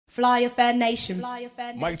Fly Affair Nation.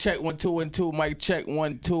 Mic check 1 2 1 2. Mic check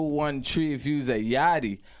 1 2 1 3. Views a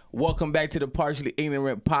yachty. Welcome back to the Partially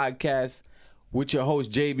Ignorant podcast with your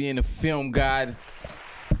host JB and the Film God.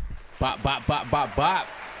 Bop bop bop bop bop.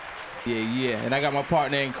 Yeah. And I got my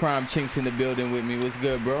partner in crime, Chinx, in the building with me. What's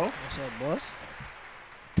good, bro? What's up, boss?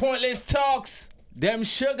 Pointless talks. Them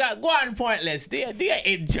sugar. Go on, Pointless. They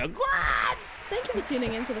in your go on. Thank you for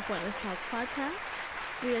tuning into the Pointless Talks podcast.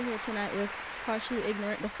 We are here tonight with Partially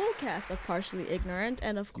Ignorant, the full cast of Partially Ignorant,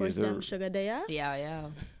 and of course, Yes, them sugar there. Yeah.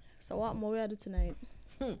 So what more we are do tonight?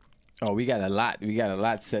 Oh, we got a lot. We got a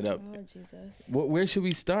lot set up. Oh, Jesus. Where should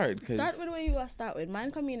we start? Start with where you want to start with.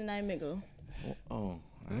 Mine come in and I miggle. Oh,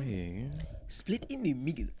 I hear you. Split in the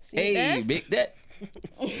middle. See Hey, there? big that.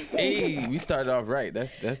 Hey, we started off right.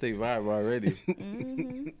 That's their vibe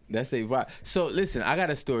already. That's their vibe. So listen, I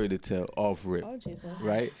got a story to tell off rip. Oh, Jesus.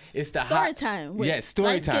 Right? It's the Story time. With yes, story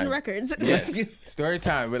Light Skin time. Records. Yes, story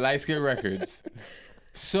time with Light Skin Records.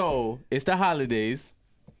 So it's the holidays,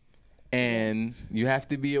 and you have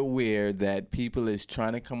to be aware that people is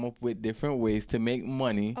trying to come up with different ways to make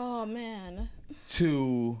money Oh, man.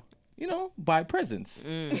 to, buy presents.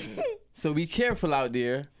 So be careful out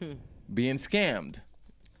there being scammed.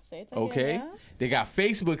 Say it again, Okay, yeah? they got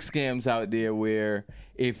Facebook scams out there where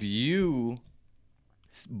if you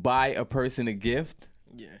buy a person a gift,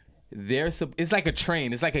 it's like a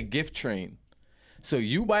train. It's like a gift train. So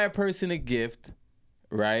you buy a person a gift,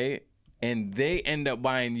 right? And they end up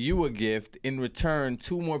buying you a gift. In return,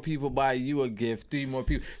 2 more people buy you a gift, 3 more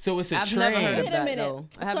people. So it's a I've train. never heard of Wait a that, minute. though.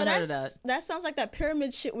 I haven't heard of that. That sounds like that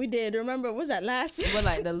pyramid shit we did. Remember, was that last? What,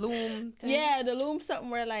 like the loom thing? Yeah, the loom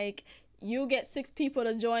something where like you get 6 people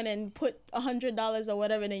to join and put $100 or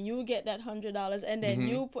whatever, and then you get that $100, and then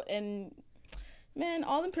you put in. Man,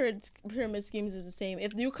 all the pyramid schemes is the same.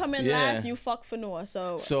 If you come in last, you fuck for no.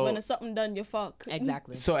 So when it's something done, you fuck.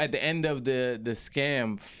 Exactly. So at the end of the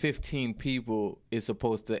scam, 15 people is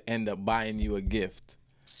supposed to end up buying you a gift.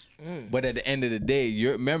 But at the end of the day,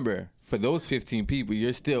 remember, for those 15 people,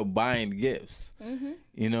 you're still buying gifts.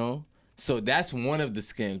 So that's one of the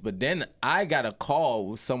scams. But then I got a call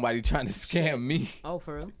with somebody trying to scam me. Oh,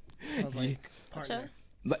 for real? Sounds like partner.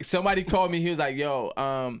 Like somebody called me. He was like, "Yo,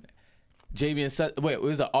 JB and wait, it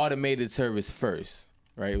was an automated service first,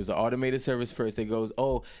 right? It was an automated service first. It goes,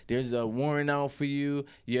 oh, there's a warrant out for you.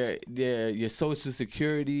 Your Social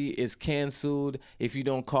Security is canceled if you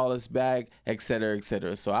don't call us back, et cetera, et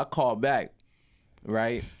cetera." So I called back,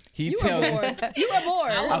 right? You were bored. You were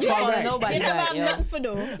bored. I won't You call ain't- nobody You never back, have yo. nothing for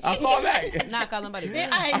do. I called back. Not call nobody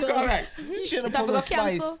back. I I ain't called going. back. You should have It's up pulled for a go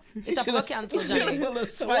spice. cancel. It's up for go cancel, You should have Johnny. pulled a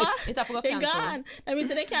So spice. what? It's up for go They cancel. gone. That means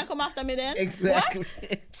they can't come after me then. Exactly.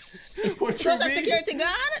 What you Social mean? Security gone.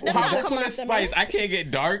 They How can't to come put a after spice? me. I can't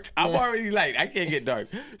get dark. I'm already like, I can't get dark.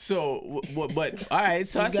 So, but all right.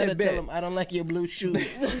 So You I gotta said, tell bet. them I don't like your blue shoes.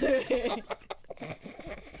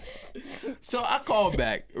 So I called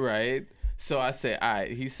back, right? So I said, all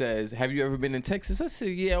right. He says, have you ever been in Texas? I said,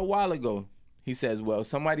 yeah, a while ago. He says, well,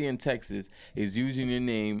 somebody in Texas is using your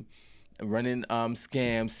name, running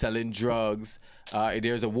scams, selling drugs.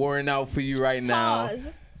 There's a warrant out for you right now.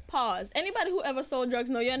 Pause. Anybody who ever sold drugs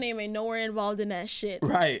know your name ain't nowhere involved in that shit.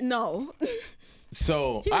 Right. No.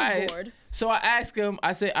 So He was bored. So I asked him,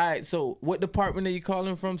 I said, all right, so what department are you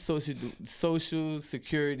calling from? Social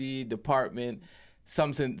Security Department,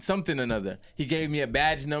 something another. He gave me a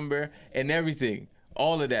badge number and everything.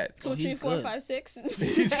 All of that. 2, 3, 4, 5, 6.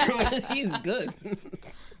 He's good. He's good.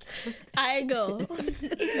 I go.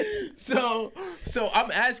 So I'm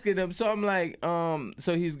asking him. So I'm like,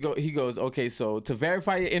 so he goes, okay, so to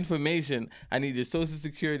verify your information, I need your Social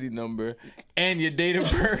Security number and your date of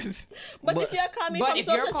birth. But if you're calling me But from if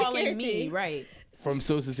you're Social calling Security, me, right? From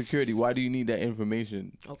Social Security, why do you need that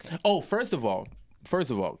information? Okay. Oh, first of all,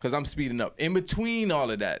 because I'm speeding up. In between all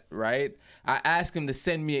of that, right? I asked him to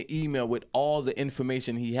send me an email with all the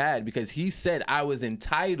information he had because he said I was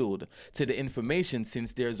entitled to the information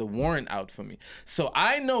since there's a warrant out for me. So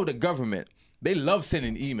I know the government, they love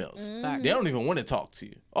sending emails. They don't even want to talk to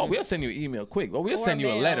you. Oh, we'll send you an email quick. Or we'll send you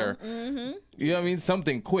a mail. letter. You know what I mean?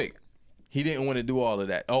 Something quick. He didn't want to do all of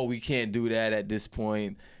that. Oh, we can't do that at this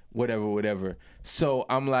point. Whatever. So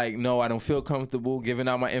I'm like, no, I don't feel comfortable giving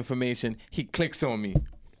out my information. He clicks on me.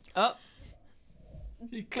 Oh,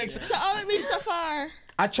 He clicks. So all it reached so far.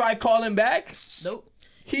 I tried calling back. nope.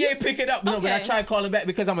 He ain't pick it up. No, but I Okay. tried calling back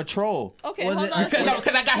because I'm a troll. Okay, Was hold it- on a Because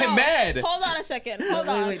second. I got him No, mad. Hold on a second. Hold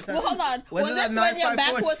on. wait, Well, hold on. Was Was it this at when your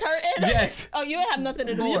back 954? was hurting? Yes. Oh, you ain't have nothing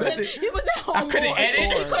to do. You Bored. was at home. I couldn't bored. edit.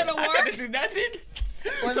 You couldn't I work. couldn't do nothing.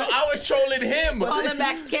 So I was trolling him. Calling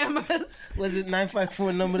back scammers. Was it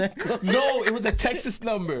 954 number that called? No, it was a Texas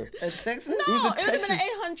number. A Texas? No, was a it would have been Texas- an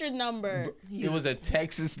 800 number. It was a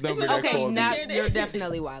Texas number was that Okay, called now me. you're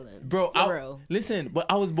definitely wildin'. Bro, For real. listen, but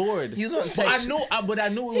I was bored. He was on But I text. knew, but I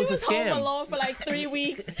knew it He was was a home scam. alone for like 3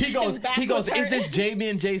 weeks. He goes, His back was is this hurting. Jamie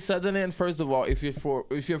and Jay Sutherland? First of all, if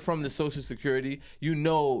you're from the Social Security, you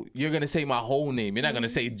know you're gonna say my whole name. You're not gonna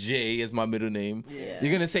say Jay as my middle name.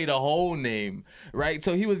 You're gonna say the whole name, right?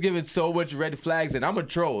 So he was giving so much red flags, and I'm a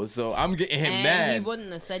troll, so I'm getting him And mad. he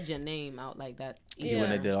wouldn't have said your name out like that. He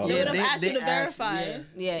wouldn't have did all They that. would have asked you to asked- verify.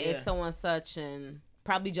 Yeah, it's so and such, and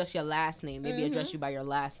probably just your last name. Maybe address you by your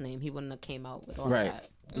last name. He wouldn't have came out with all Right.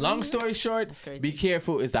 that. Long story short, crazy. be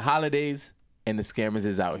careful. It's the holidays, and the scammers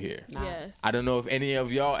is out here. Nah. Yes. I don't know if any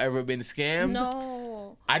of y'all ever been scammed.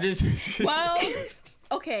 No. I just Well,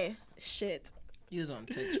 okay. Shit. He was on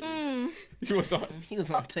text. He was on- He was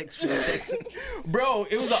on text for texting. Bro,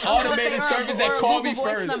 it was an automated service that called me Google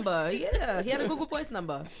Voice first. number. Yeah, he had a Google Voice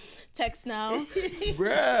number. Text now.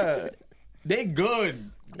 Bruh, they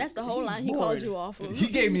good. That's the whole line he Bored. called you off of. He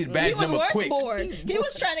gave me the He badge was number worse quick. bored. He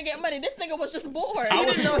was trying to get money. This nigga was just bored. I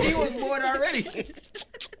was, No, he was bored already.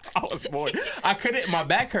 I was bored. I couldn't. My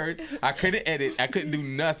back hurt. I couldn't edit. I couldn't do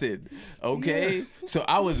nothing. Okay, so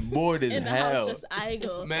I was bored as in the hell. house just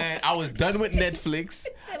idle. Man, I was done with Netflix.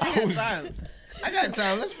 I got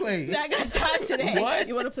time. Let's play. I got time today. What?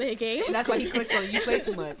 You want to play a game? That's why he clicked on you. Play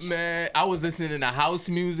too much. Man, I was listening to house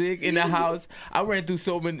music in the house. I ran through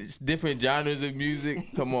so many different genres of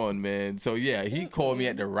music. Come on, man. So yeah, he called me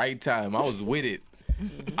at the right time. I was with it.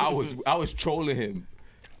 I was trolling him.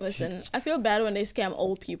 Listen, I feel bad when they scam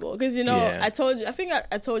old people because you know Yeah. I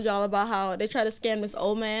told y'all about how they try to scam this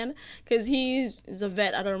old man because he's a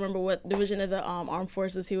vet. I don't remember what division of the armed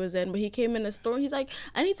forces he was in, but he came in the store. He's like,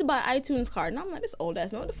 I need to buy an iTunes card, and I'm like, this old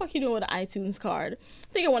ass man, what the fuck you doing with an iTunes card?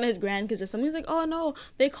 I think one of his grandkids or something. He's like, oh no,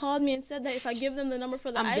 they called me and said that if I give them the number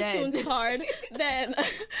for the I'm dead. iTunes card, then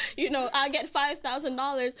I get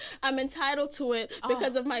 $5,000. I'm entitled to it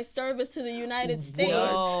because of my service to the United States.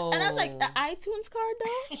 Whoa. And I was like, the iTunes card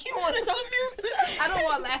though. You wanted some music? I don't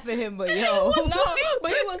want to laugh at him, but yo. No,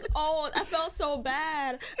 but he was old. I felt so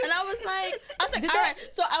bad, and I was like, all right.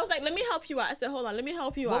 So I was like, let me help you out. I said, hold on, let me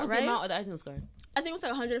help you What out. was Right? the amount of the iTunes card? I think it was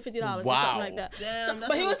like $150 or Wow. something like that. Damn, that's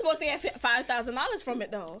but he a- was supposed to get $5,000 from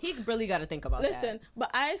it though. He really got to think about Listen, but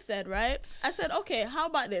I said, okay, how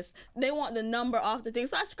about this? They want the number off the thing.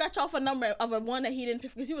 So I scratch off a number of a one that he didn't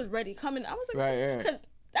pick because he was ready coming. I was like, Right, yeah. because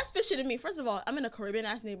that's fishy to me. First of all, I'm in a Caribbean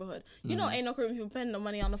ass neighborhood. You know, ain't no Caribbean people spending no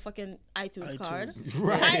money on the fucking iTunes card.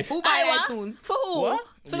 Right. Who buy Iowa? iTunes? For who? What?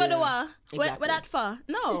 For go to what? Exactly. What that for?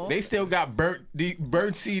 No. They still got burnt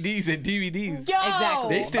CDs and DVDs. Yo.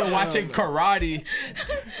 Exactly. They still watching karate,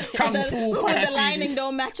 kung fu With class the lining CD.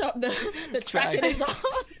 don't match up the track it is on.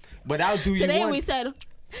 But I'll do you Today one. we said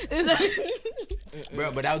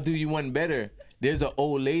Bro, but I'll do you one better. There's an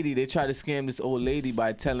old lady. They try to scam this old lady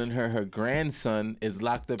by telling her grandson is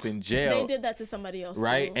locked up in jail. they did that to somebody else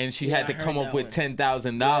Right, too. and she Yeah, had to I heard come up that with one.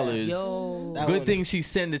 $10,000. Yo. That Good one- thing she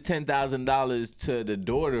sent the $10,000 to the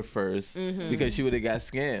daughter first because she would have got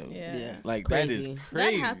scammed. Yeah. Like Crazy. that is That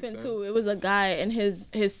crazy. happened son. too. It was a guy and his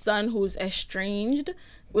son who's estranged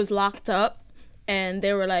was locked up. And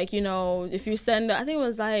they were like, if you send, I think it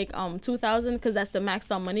was like 2,000, because that's the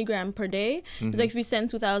max on MoneyGram per day. It's like if you send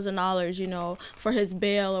 $2,000, for his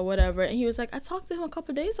bail or whatever. And he was like, I talked to him a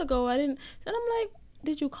couple days ago. I didn't. And I'm like,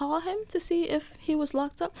 did you call him to see if he was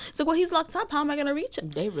locked up? So well, he's locked up. How am I gonna reach him?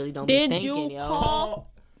 They really don't Did be thinking, you yo.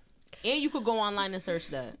 call? And you could go online and search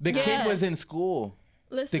that. The Yeah. kid was in school.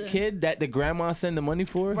 Listen, The kid that the grandma sent the money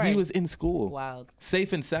for, he Right. was in school. Wild.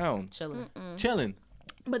 Safe and sound. Chilling. Chilling.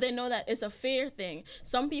 but they know that it's a fear thing.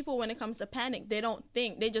 Some people, when it comes to panic, they don't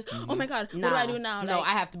think. They just, oh my God, what do I do now? No, Like,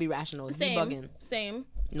 I have to be rational. You bugging. Same.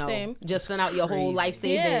 No. Same. Just send out your whole Crazy. life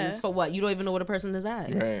savings Yeah. for what? You don't even know what a person is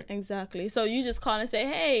at. Right. Exactly. So you just call and say,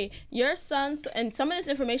 hey, your son's, and some of this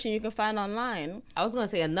information you can find online. I was gonna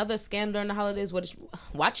say another scam during the holidays.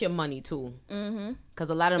 Watch your money too,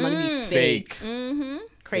 because a lot of the money be fake.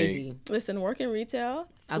 Crazy. Listen, work in retail.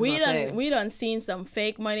 I was gonna say. We done seen some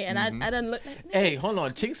fake money, and I done look like. Hey, hold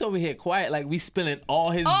on. Chinx over here quiet like we spilling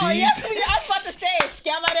all his Oh beans. yes, I was about to say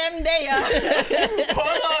scammer them there.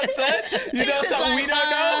 Hold on, son. You know Chinx is something we like, don't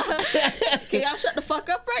know? Can y'all shut the fuck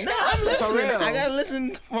up right now? I'm listening. real. I gotta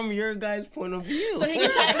listen from your guys' point of view. So he can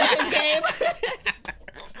tighten up his game.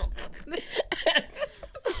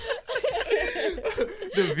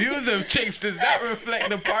 The views of Chinx does not reflect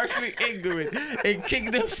the partially ignorant and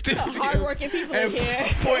Kingdom Studios. Hardworking people in and here.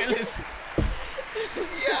 Pointless.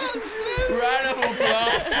 Round of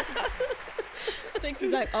applause. Chinx is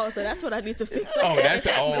like, oh, so that's what I need to fix. Oh, that's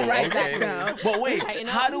Write okay. that down. But wait, Right, you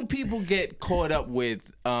know? how do people get caught up with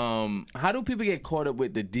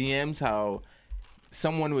the DMs? How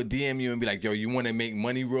someone would DM you and be like, yo, you want to make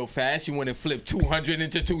money real fast? You want to flip 200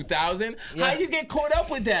 into 2,000? Yeah. How you get caught up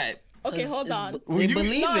with that? Okay, hold on. They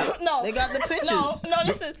believe No, it. no. They got the pictures. No,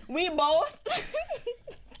 listen, we both.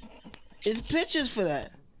 It's pictures for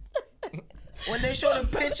that. When they show the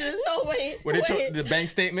pictures. No, wait. When they show the bank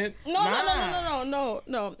statement? No.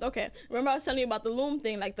 Okay. Remember I was telling you about the loom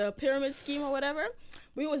thing, like the pyramid scheme or whatever?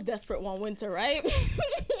 We was desperate one winter, right?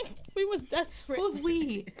 We was desperate. Who's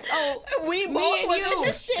we? Oh, we Me both and was you. in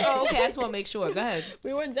the shit. Oh, okay. I just want to make sure. Go ahead.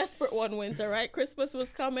 We were desperate one winter, right? Christmas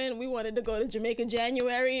was coming. We wanted to go to Jamaica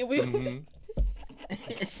January. We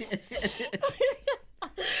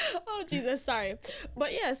Oh, Jesus, sorry. But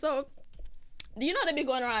yeah, so you know they be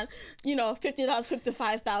going around, $50,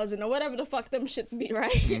 55,000 or whatever the fuck them shits be,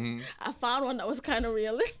 right? I found one that was kind of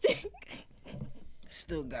realistic.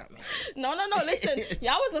 Still got me. No, listen,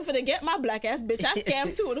 y'all wasn't finna get my black ass bitch. I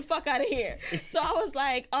scammed too. The fuck out of here. So I was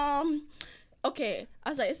like, okay. I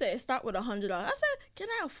was like, it said start with $100. I said, can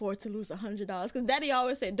I afford to lose $100? Because Daddy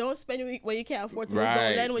always said, don't spend when you can't afford to lose.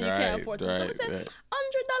 Don't lend when you can't afford to lose. So I said, $100.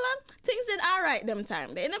 Things did all right them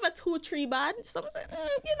time. They never 2-3 bad. So I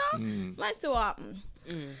said, might still happen.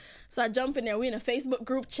 So I jump in there. We in a Facebook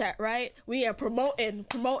group chat, right? We are promoting.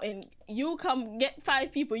 You come get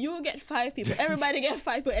 5 people. You will get 5 people. Everybody get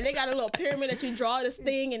 5 people. And they got a little pyramid that you draw this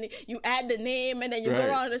thing and you add the name and then you go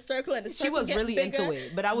around in a circle and the circle She was get really bigger. into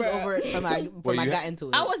it, but I was over it from I got into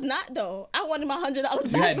it. I was not though. I wanted my $100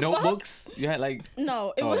 back. You had Fuck. notebooks? You had like...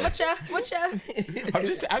 No, it was. Whatcha? I'm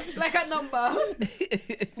just Like a number.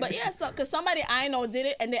 But yeah, so because somebody I know did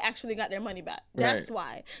it and they actually got their money back. That's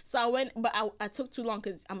why. So I went, but I took too long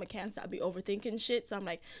because I'm a Cancer. I'd be overthinking shit. So I'm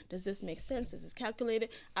like, does this make sense? Is this calculated?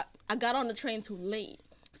 I got on the train too late.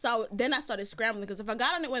 So then I started scrambling because if I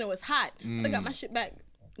got on it when it was hot, I got my shit back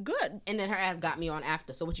good. And then her ass got me on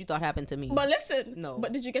after. So what you thought happened to me? But listen, No.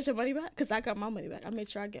 But did you get your money back? Because I got my money back. I made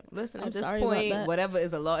sure I get. Listen, I'm at this sorry about point, that. whatever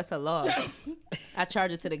is a loss, it's a loss. I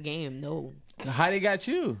charge it to the game. No. How they got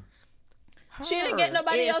you? She didn't get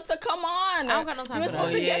nobody else to come on. I don't got no time You were for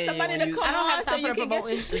supposed that. to get somebody to come I don't on have so time you for can get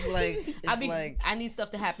promoting. It's like I need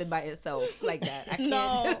stuff to happen by itself like that. I can't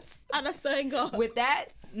No, just I just say go. with that.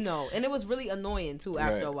 No, and it was really annoying too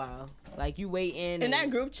after a while. Like you wait in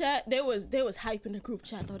that group chat, they was hype in the group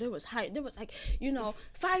chat though. They was hype. There was like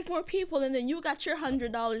 5 more people, and then you got your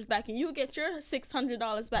 $100 back, and you get your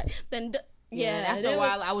 $600 back. Then and after a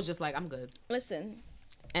while, I was just like, I'm good. Listen,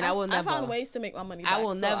 And I will never. I found ways to make my money back. I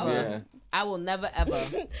will never. I will never ever.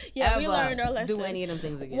 Yeah, ever we learned our lesson. Do any of them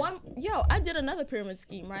things again. I did another pyramid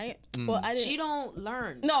scheme, right? Well, I didn't. She don't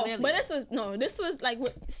learn. No, clearly. but this was like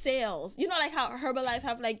with sales. You know, like how Herbalife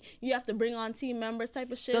have like you have to bring on team members type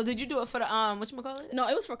of shit. So did you do it for the whatchamacallit? No,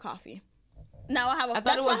 it was for coffee. Now I have a. I thought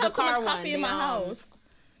That's it why was I have the so much car coffee one, in my the, house.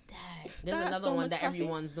 There's I got another so one much that coffee.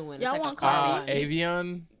 everyone's doing. Y'all It's like want a coffee?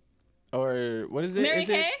 Avion? Or what is it? Mary Is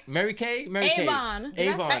it Kay? Mary Kay? Mary Kay. Avon.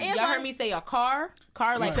 Avon. Y'all heard me say a car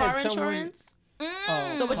like car insurance.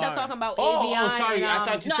 So what y'all talking about? Avion. Oh, sorry. And, I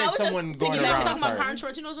thought you no, I said was just someone going you around. know, talking about Sorry. car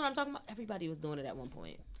insurance. You know what I'm talking about? Everybody was doing it at one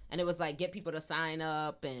point, and it was like get people to sign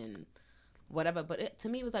up and whatever. But to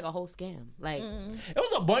me, it was like a whole scam. Like It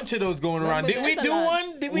was a bunch of those going around. Did we that's do a lot.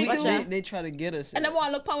 one? Did we do one? They try to get us. And then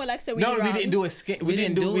one look point like said we No, wrong. we didn't do a scam. We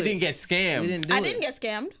didn't do. We it. didn't get scammed. We didn't do I it. didn't get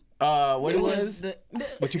scammed. What it was?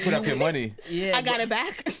 But you put up your money. Yeah, I got it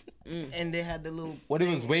back. and they had the little. What it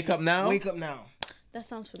was? Wake up now. Wake up now. That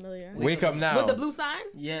sounds familiar. Wake up now. with the blue sign.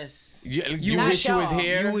 Yes. You Not wish you was y'all.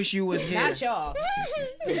 here. You wish you was here. Not y'all.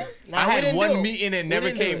 Nah, I we had didn't do one it. meeting and We never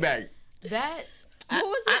didn't do came it. back. That What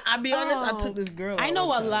was it? I'll be honest. I Oh. took this girl. I know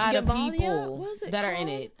all a the time. lot of Gevalia? people What is it that are in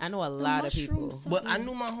called? it. I know a lot of people. mushroom But I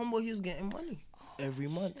knew my homeboy. He was getting money every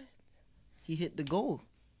month. He hit the goal.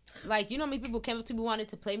 Like, you know, me people came up to me wanted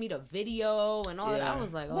to play me the video and all that. I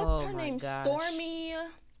was like, oh, What's her my name? gosh. Stormy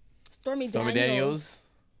Stormy Daniels. Daniels.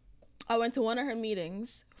 I went to one of her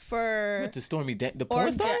meetings for Went to Stormy the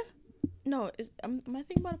porn star. No, am I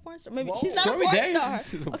thinking about a porn star? Maybe Whoa. she's not Stormy a porn Daniels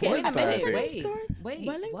star. is a Okay, porn wait a minute. star. What's her name? Wait,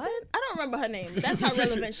 Wellington? what? I don't remember her name. That's how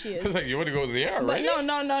relevant she I was is. like, you want to go there But already?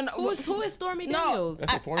 no. Who is Stormy No, Daniels?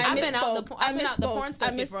 That's a porn I star. I've been out the misspoke. I've been out the porn I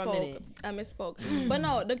circuit for a misspoke. minute. I misspoke. But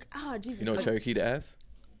no, Jesus. You know like, Cherokee to ass?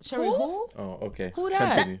 Sherry, Who? who? Oh, okay. Who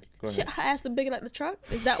that? Continue. Go she, ahead. her ass the bigger like the truck.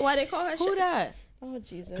 Is that why they call her? Who shit? that? Oh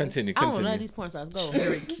Jesus. Continue. I don't know none of Continue. these porn stars. Go.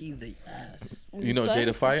 Cherokee the ass. You know So Jada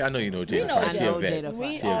I'm- Fire? I know you know Jada know Fire. I She know a vet. Jada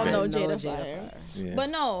We Fire. all vet. know I Jada Fire. Yeah. But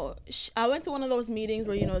no, I went to one of those meetings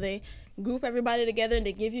where, they group everybody together and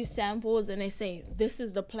they give you samples and they say, this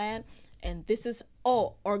is the plan. and this is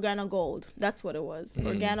organo gold. That's what it was.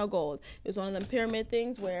 Organo gold. It was one of them pyramid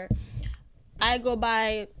things where I go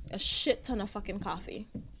buy a shit ton of fucking coffee.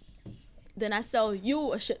 Then I sell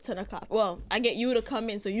you a shit ton of coffee. Well, I get you to come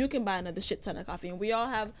in so you can buy another shit ton of coffee. And we all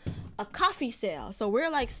have a coffee sale. So we're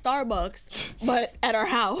like Starbucks, but at our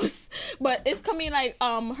house. But it's coming like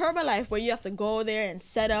Herbalife, where you have to go there and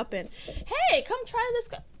set up and, hey, come try this.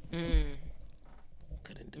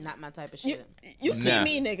 Not my type of shit. You see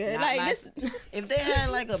me, nigga. Not like my- this. If they had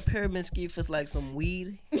like a pyramid scheme for like some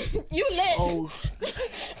weed, You lit. oh,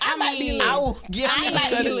 I might be lit. I will get I me might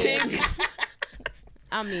set be a lit. tick.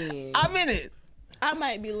 I mean, I'm in it. I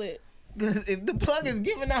might be lit. Cause if the plug is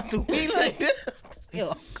giving out the weed like this, yo,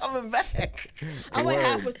 I'm coming back. I went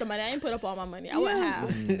half with somebody. I ain't put up all my money. I went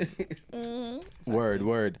half. Word.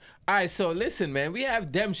 All right, so listen, man. We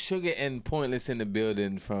have Dem Sugar and Pointless in the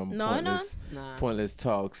building from Pointless, Nah. Pointless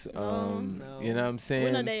Talks. You know what I'm saying?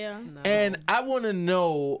 We're not there. And I want to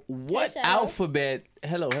know what Shadow. alphabet.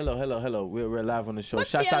 Hello. We're live on the show.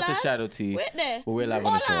 Shouts out to Shadow T. Wait there. But we're live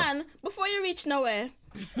on the show. Hold on. Before you reach nowhere.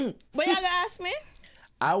 What y'all gonna ask me?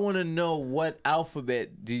 I want to know what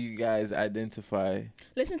alphabet do you guys identify?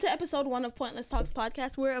 Listen to episode 1 of Pointless Talks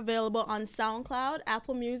podcast. We're available on SoundCloud,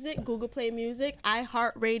 Apple Music, Google Play Music,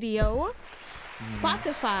 iHeartRadio,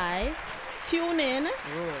 Spotify, TuneIn.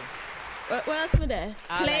 What else we there?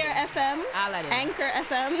 Player FM, All of them. Anchor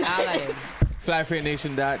FM, All of them.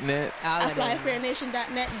 Flyfairnation.net. All of them.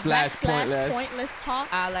 flyfairnation.net /Pointless. Pointless Talks.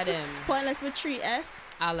 All of them. Pointless with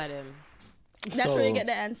 3S. All of them. That's So- where you get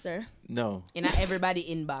the answer. No. In a everybody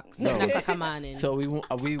inbox. So No. come on in. So we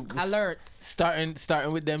Alerts.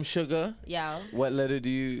 starting with Dem Sugar. Yeah. What letter do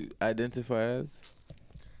you identify as?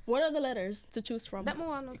 What are the letters to choose from? That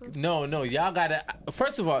more on No, y'all gotta.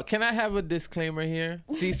 First of all, can I have a disclaimer here?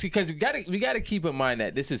 See, because we gotta keep in mind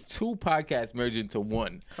that this is 2 podcasts merged into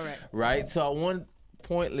 1. Correct. Right. So I want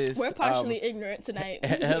Pointless. We're partially ignorant tonight.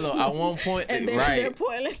 Hello, I want Pointless. and they're Right.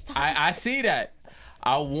 Pointless Talks. I see that.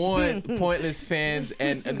 I want Pointless fans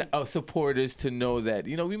and supporters to know that,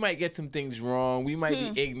 you know, we might get some things wrong. We might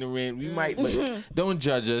be ignorant. We might, but don't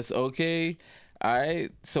judge us, okay? All right.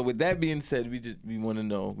 So with that being said, we want to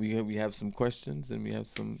know. We have some questions and we have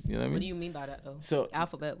some, you know what I mean? What do you mean by that though? So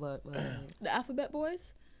Alphabet, what? The Alphabet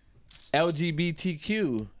Boys?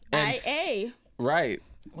 LGBTQ. and IA. Right.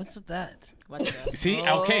 What's that? What's that? See,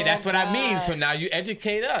 okay, that's what I mean. So now you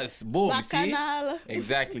educate us. Boom. See? Bacchanal.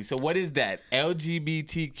 Exactly. So what is that?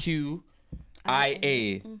 LGBTQIA.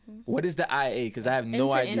 What is the IA? Because I have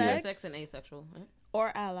no idea. Intersex. Intersex and asexual. Right?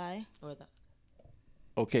 Or ally. Or that.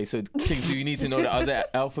 Okay, so Chinx, do you need to know the other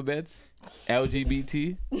alphabets?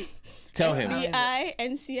 LGBT? Tell him.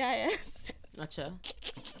 BINCIS. Gotcha.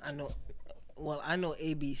 I know. Well, I know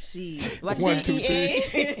ABC. Watch 1, that. 2,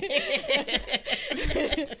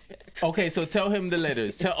 3. Okay, so tell him the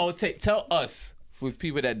letters. Tell us, with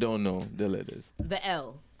people that don't know the letters. The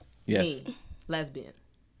L. Yes. Me. Lesbian.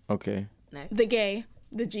 Okay. Next. The gay.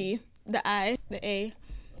 The G. The I. The A.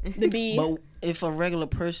 The B. But if a regular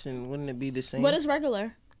person, wouldn't it be the same? What is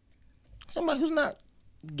regular? Somebody who's not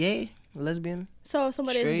gay, lesbian? So if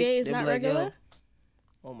somebody is Straight, gay is they be not like, regular? yo.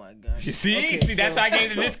 Oh my gosh. You see? Okay, See, that's so- why I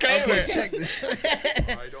gave the disclaimer. Okay, check this.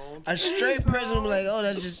 A straight person will be like, oh,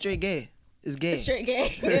 that's just straight gay. It's gay. Straight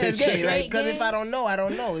gay. Yeah, it's gay. Straight Like, because gay? if I don't know, I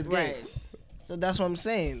don't know. It's gay. Right. So that's what I'm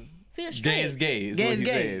saying. So you're Gay straight. is gay. Is Gay what is he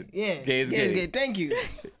gay. said. Yeah. Gay is gay. Thank you.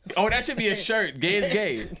 Oh, that should be a shirt. Gay is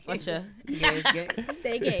gay. Gotcha. Gay is gay.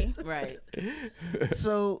 Stay gay. Right.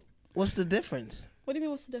 So what's the difference? What do you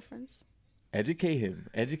mean what's the difference? Educate him.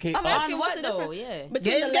 Educate I'm us. asking On what's what the though? difference? Yeah. Gay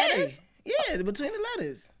Between the is gay. letters? Yeah, between the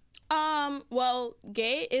letters. Well,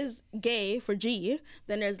 gay is gay for G.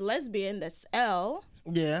 Then there's lesbian, that's L.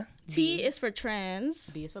 Yeah. T is for trans.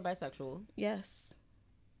 B is for bisexual. Yes.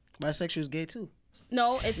 Bisexual is gay too.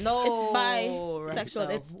 No, it's bisexual.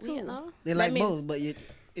 Right. It's two. You know? They That like means both, but if,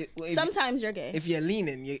 sometimes you're gay. if you're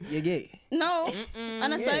leaning, you're gay. No.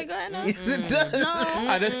 On a side, go ahead now. Yes, it does. No.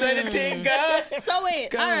 I just said it, thing, girl. So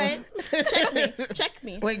wait, all right. Check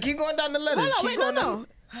me. Wait, keep going down the letters. Hold on, keep wait, going no.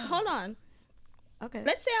 Hold on. Okay.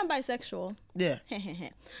 Let's say I'm bisexual. Yeah.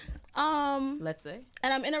 Let's say.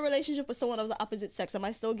 And I'm in a relationship with someone of the opposite sex. Am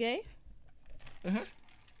I still gay?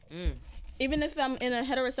 Even if I'm in a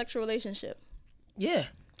heterosexual relationship. Yeah.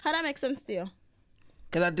 How that make sense to you?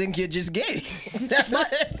 Because I think you're just gay.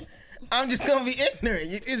 I'm just going to be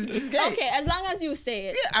ignorant. It's just gay. Okay, as long as you say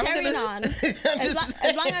it. Yeah, I'm Carrying gonna- on. I'm As, just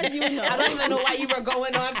as long as you know. I don't even know why you were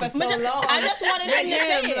going on for so long. I just wanted him to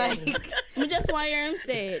say it. Like, We just want him to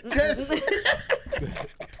say it.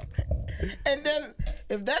 And then,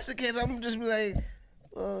 if that's the case, I'm just be like,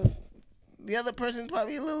 the other person's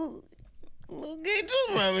probably a little little gay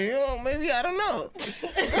too, I mean, you know, maybe I don't know.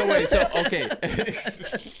 So wait, so okay.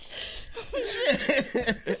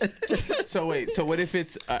 So what if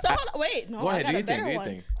it's? So hold on, wait, no, I got a better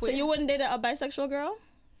one. So you wouldn't date a bisexual girl?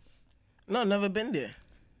 No, never been there.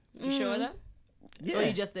 You sure of that? Yeah. Or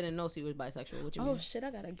you just didn't know she was bisexual? What you mean? Oh shit,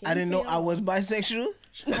 I got a game. I didn't know I was bisexual.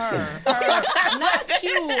 Her, not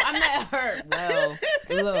you. I met her. Well,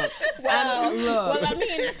 look. Well, I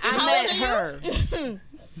mean, I met her.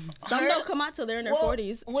 Some don't come out till they're in their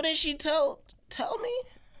 40s. Wouldn't she tell me?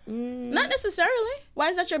 Not necessarily. Why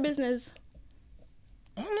is that your business?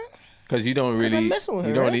 I don't know. Because you don't really, I'm messing with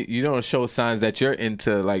her, you don't show signs that you're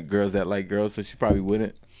into like girls that like girls, so she probably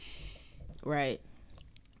wouldn't. Right.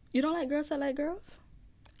 You don't like girls that like girls?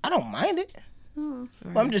 I don't mind it. Oh.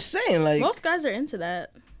 But I'm just saying, like, most guys are into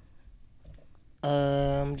that.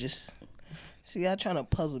 Just see, y'all trying to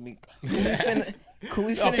puzzle me. Could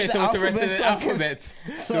we finish Okay, the so what's the rest of the alphabet?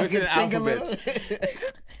 So I can think a little.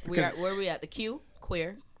 Where are we at? The Q?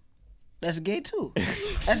 Queer. That's gay too.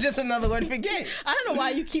 That's just another word for gay. I don't know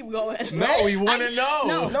why you keep going. No, we want to know.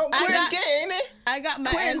 No, queer is gay, ain't it? I got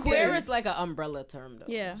my Queer is answer. Queer is like an umbrella term, though.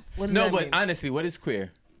 Yeah. What does No, that but mean? honestly, what is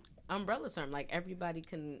queer? Umbrella term. Like everybody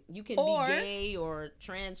can, you can Or- be gay or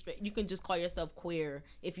trans. You can just call yourself queer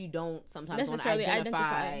if you don't sometimes want to Necessarily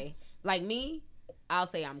identify. Like me, I'll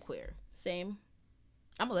say I'm queer. Same.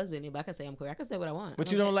 I'm a lesbian, but I can say I'm queer. I can say what I want.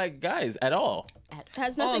 But you don't like guys at all. It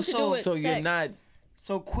has nothing to do with So sex. you're not.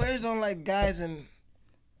 So queers don't like guys and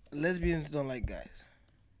lesbians don't like guys.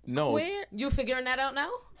 No. Queer? You figuring that out now?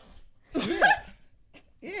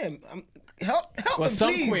 Yeah, help Well, me,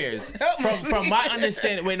 some please. queers. Help me. From my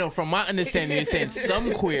understanding, from my understanding, you're saying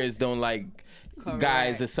some queers don't like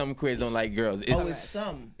guys, or some queers don't like girls. It's, It's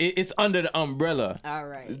some. it's under the umbrella. All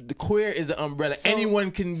right. The queer is an umbrella.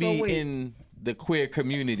 Anyone can be wait. in the queer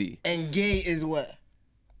community. And gay is what?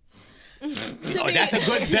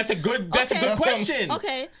 That's a good question.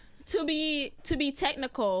 Okay. To be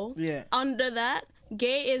technical, Yeah. under that,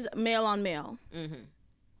 gay is male on male. Mm-hmm.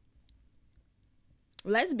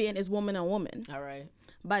 Lesbian is woman on woman. All right.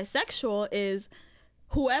 Bisexual is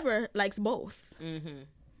whoever likes both. Mm-hmm.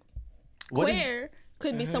 What is- Queer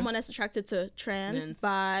could be someone that's attracted to trans, Men's-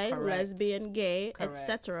 bi, correct. lesbian, gay, Correct.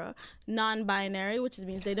 etc. Non-binary, which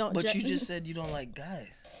means they don't. But you just said you don't like guys.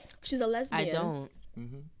 she's a lesbian. I don't.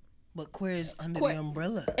 But queer is under Queer- the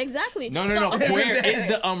umbrella. Exactly. No. So- Queer is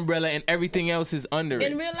the umbrella, and everything else is under it.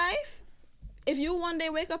 In real life, if you one day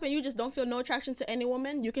wake up and you just don't feel no attraction to any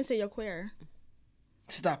woman, you can say you're queer.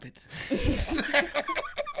 Stop it.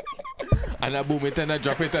 And I boom it and I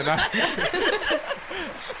drop it and I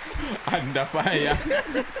under fire.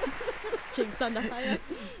 Chinx on the fire.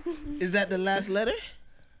 Is that the last letter?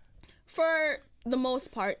 For the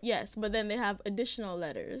most part, yes. But then they have additional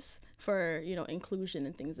letters for, inclusion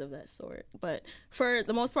and things of that sort. But for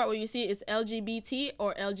the most part, what you see is LGBT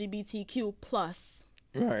or LGBTQ plus.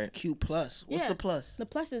 Right. Q plus. What's Yeah. the plus? The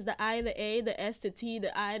plus is the I, the A, the S, the T,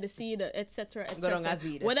 the I, the C, the etc.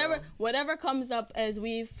 Gorongazide, Whatever comes up as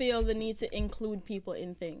we feel the need to include people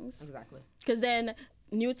in things. Exactly. Because then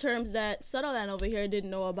new terms that Sutherland over here didn't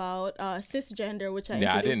know about, cisgender, which I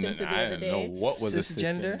Yeah, I introduced didn't. him to the I other didn't know day. what was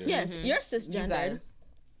Cisgender? a cisgender. Yes, you're You cisgender. guys.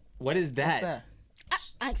 What is that? What's that?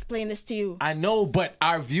 I explained this to you. I know, but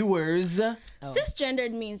our viewers.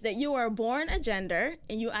 Cisgendered means that you are born a gender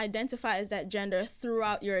and you identify as that gender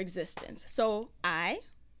throughout your existence. So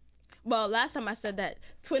last time I said that,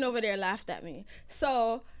 Twin over there laughed at me.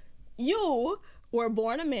 So you were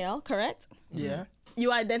born a male, correct? Yeah.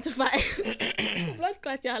 You identify blood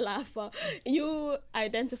clot, y'all laugh. You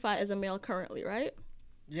identify as a male currently, right?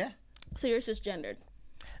 Yeah. So you're cisgendered.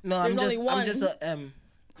 No, There's only I'm one. just a M.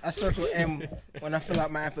 I circle M when I fill out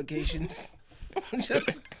my applications.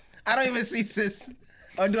 I don't even see cis.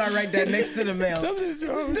 Or do I write that next to the male? Something's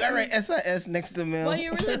wrong. Do I write SIS next to male? Well,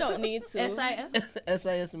 you really don't need to. SIF?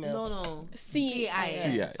 SIS male. No. CIS.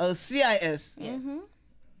 CIS. Oh, CIS. Yes.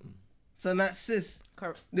 So not cis.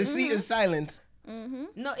 Correct. The C is silent.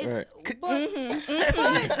 No, it's. Right.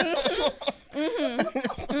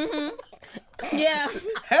 Yeah.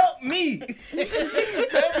 Help me.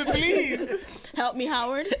 Help me, please. Help me,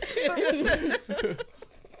 Howard.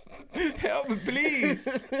 Help me, please.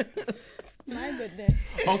 My goodness.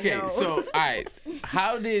 Okay, so all right.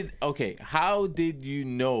 How did you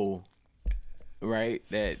know, right,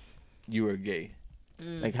 that you were gay?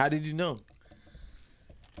 Like, how did you know?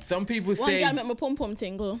 Some people One say. gal make my pum pum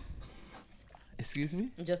tingle. Excuse me.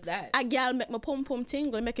 Just that. A gal make my pum pum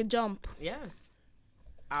tingle, make it jump. Yes.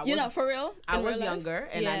 For real? I In was real life? younger,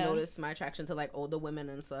 and I Yeah. noticed my attraction to like older women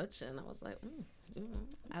and such, and I was like,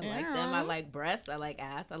 I like them. I like breasts. I like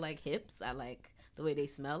ass. I like hips. I like the way they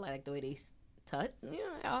smell. I like the way they touch, you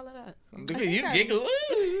know, all of that. So. Look at you giggle.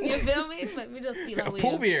 You feel me? Let me just feel that way.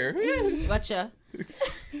 Pull beer. Gotcha.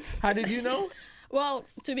 How did you know? Well,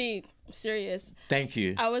 to be serious. Thank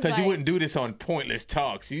you. I was Because you like- wouldn't do this on Pointless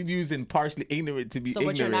Talks. You're using partially ignorant to be So ignorant.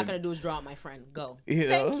 what you're not gonna do is draw out my friend. Go. You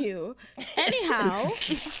know? Thank you. Anyhow,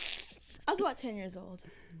 I was about 10 years old.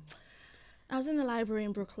 I was in the library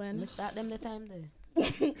in Brooklyn. Miss that them the time there.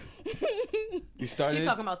 You started. She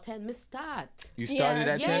talking about 10. Miss Start. You started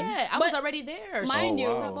Yes. at 10. Yeah, I was already there. Mind you,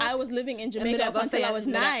 wow. I was living in Jamaica me up that go until say I it, was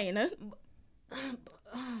me that- 9.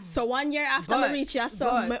 So 1 year after But- I reached ya, so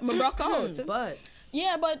I broke out. But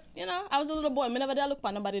Yeah, but, you know, I was a little boy. Me never did look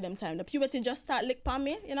for nobody them time. The puberty just start lick on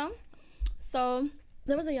me, you know? So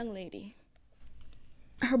there was a young lady.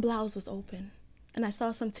 Her blouse was open. And I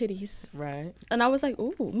saw some titties. right, And I was like,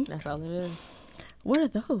 ooh, that's all it is. what are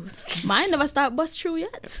those? Mine never start bust through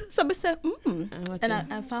yet. So I said, what And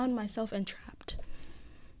you- I found myself entrapped.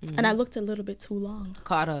 And I looked a little bit too long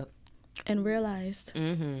Caught up. and realized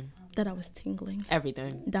that I was tingling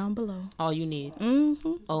Everything. down below. All you need.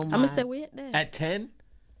 Mm-hmm. Oh I'm my. going to say, wait there. At 10?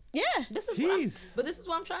 Yeah. This is what Jeez. but this is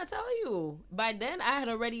what I'm trying to tell you. By then, I had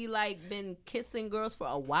already like been kissing girls for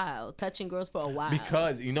a while, touching girls for a while.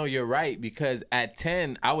 Because, you know, you're right. Because at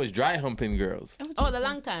 10, I was dry humping girls. Oh, the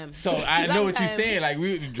long time. So I know Long what you're time. saying. Like,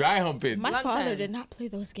 we were dry humping. My Long father time. did not play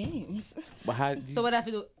those games. But how, So what I have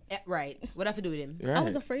to do? Right. What I have to do with him? right. I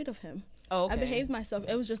was afraid of him. Oh, okay. I behaved myself.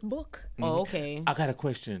 It was just book. Oh, okay. I got a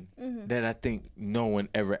question that I think no one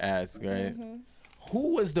ever asked, right?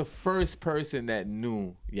 Who was the first person that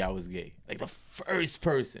knew y'all was gay? Like the first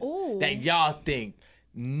person Ooh. that y'all think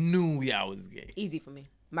knew y'all was gay? Easy for me.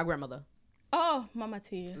 My grandmother. Oh, Mama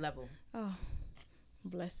T. Level. Oh,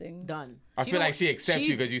 blessings. Done. I feel like don't- she accepts you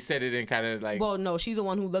she's- because you said it in kind of like, Well, no, she's the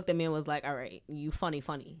one who looked at me and was like, "All right, you funny."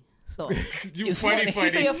 So you funny. She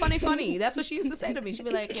said, "You're funny." That's what she used to say to me. She'd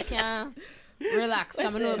be like, "You can't relax.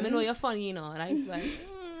 Come Listen. me know you're funny, you know." And I used to be like,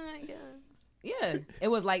 I guess. Yeah, it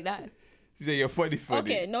was like that. She said, you're funny.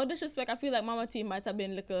 Okay, no disrespect. I feel like Mama T might have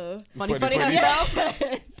been like a... Funny Funny. herself.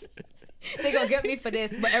 They gonna get me for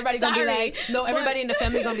this, but everybody gonna be Sorry, like, no, everybody but- in the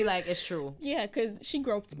family gonna be like, it's true. Yeah, because she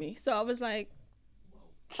groped me. So I was like,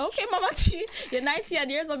 okay, Mama T, you're 90 odd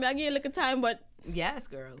years old. Me, I give you a little time, but Yes,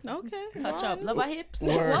 girl. okay. Touch up. Love our hips.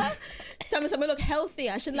 Word. What? She tell me something look healthy.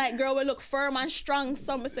 I should like girl will look firm and strong.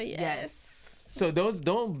 Some say yes. Yes. So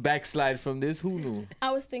don't backslide from this. Who knew? I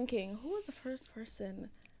was thinking, who was the first person?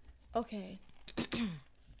 Okay.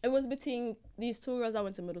 It was between these two girls I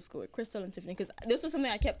went to middle school with, Crystal and Tiffany, because this was something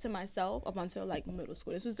I kept to myself up until like middle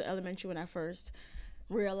school. This was the elementary when I first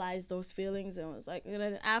realized those feelings, and was like, and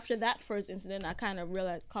then after that first incident, I kind of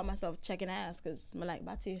realized, caught myself checking ass because I like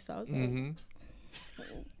Batty, so I was like,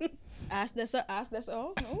 ask this,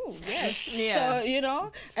 oh yes, Yeah. So you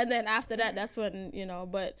know, and then after that, that's when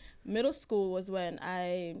but middle school was when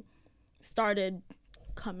I started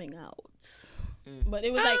coming out. But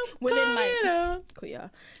it was like within my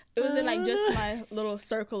it was in like just my little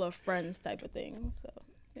circle of friends type of thing. So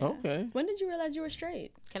yeah. Okay. When did you realize you were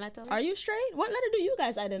straight? Can I tell you? Are you straight? What letter do you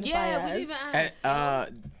guys identify Yeah, we as? didn't even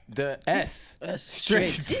ask. The S.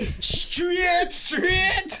 Straight. Straight.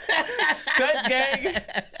 Stud gang.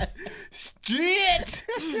 Straight.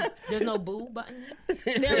 There's no boo button.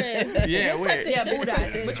 There is. Yeah, Just wait. press it, Yeah, just boo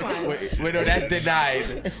press that. it. Which one? Wait, no, that's denied.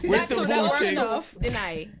 Where's That's the what that boo worked chicks? off.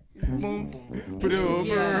 Deny. Boom.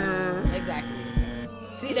 Yeah. Exactly.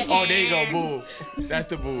 See that? Oh, there you go, boo. That's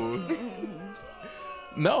the boo.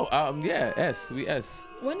 No, yeah, S. We S.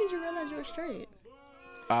 When did you realize you were straight?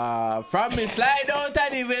 From me slide down to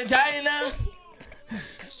the vagina.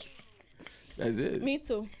 That's it. Me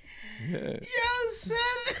too. Yeah. Yo,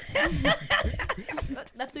 son.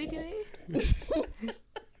 That's sweet to me.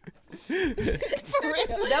 For real.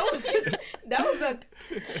 That was a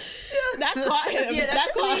That caught him. yeah. that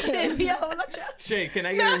That's caught sweet him. to me. Yo, look ya. Shay, can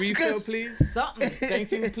I get a refill, please? Something.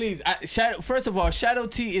 Thank you, please. First of all, Shadow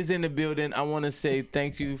T is in the building. I want to say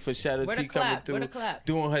thank you for Shadow Where T the coming clap? through, Where the clap?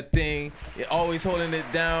 doing her thing, always holding it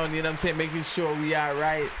down. You know what I'm saying? Making sure we are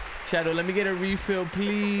right. Shadow, let me get a refill,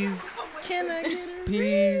 please. Can I get a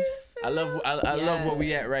Please. I love Yeah. where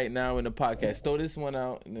we at right now in the podcast. Throw this one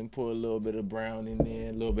out and then pour a little bit of brown in there,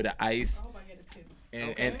 a little bit of ice,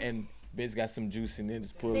 and Biz got some juice in there.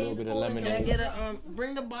 Just pour a little bit of Can I lemonade. get a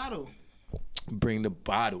bring the bottle? Bring the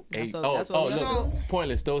bottle. That's Hey, what we look, So-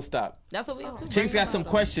 Pointless. Don't stop. That's what we up to. Chinx got some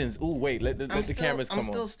questions. Ooh, wait, let the cameras come I'm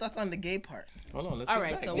still on. stuck on the gay part. Hold on. Let's All get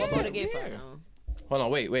right. back. So what about the gay Yeah. part now? Hold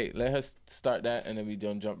on, wait. Let her start that, and then we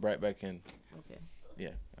don't jump right back in. Okay. Yeah.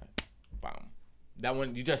 All right. Bam. That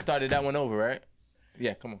one, you just started that one over, right?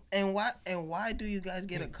 Yeah, come on. And why do you guys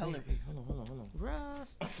get a color? Hold on.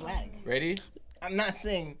 Rust. A flag. Ready? I'm not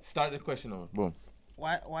saying. Start the question over. Boom.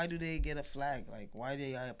 Why do they get a flag? Like, why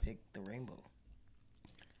do I pick the rainbow?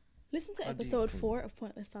 Listen to episode 4 of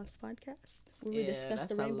Pointless Talks podcast where we discuss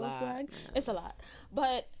the rainbow flag. Man. It's a lot,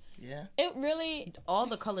 but it really all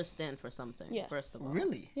the colors stand for something. Yes. First of all,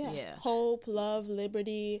 Really? Yeah. Hope, love,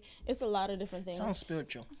 liberty. It's a lot of different things. Sounds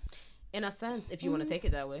spiritual. In a sense, if you want to take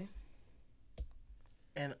it that way.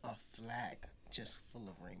 And a flag just full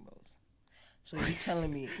of rainbows. So you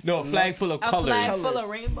telling me no, a flag full of colors. A flag full of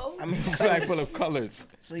rainbows? I mean, a flag full of colors.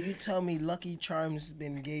 So you tell me Lucky Charms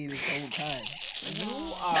been gay this whole time?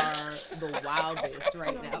 You are the wildest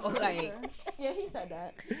right now. Like, yeah, he said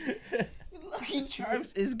that. Lucky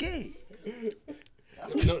Charms is gay.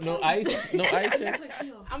 No ice.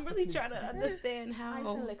 I'm really trying to understand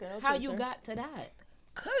how you got to that.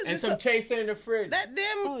 And some chaser in the fridge. That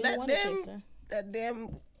damn.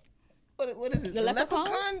 What is it? The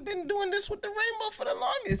leprechaun been doing this with the rainbow for the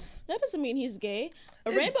longest. That doesn't mean he's gay.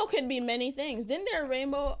 Rainbow could mean many things. Didn't there a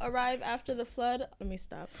rainbow arrive after the flood? Let me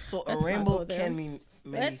stop. So a rainbow can mean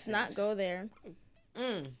many Let's things. not go there.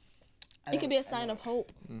 It could be a sign of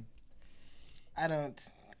hope. I don't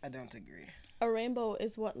agree. A rainbow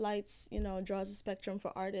is what lights, draws a spectrum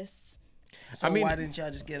for artists. So why didn't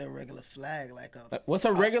y'all just get a regular flag like a? What's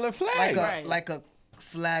a regular flag? Like a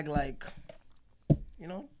flag like,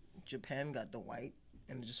 Japan got the white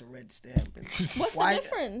and just a red stamp. What's the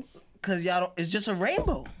difference? Because y'all don't. It's just a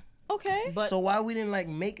rainbow. Okay. But so why we didn't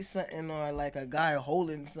make something or like a guy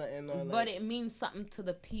holding something or but it means something to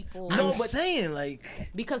the people. I'm saying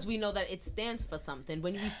because we know that it stands for something.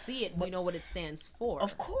 When we see it, we know what it stands for.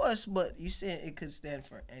 Of course, but you saying it could stand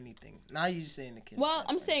for anything. Now you're saying it can. Well,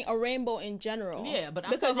 I'm saying a rainbow in general. Yeah, but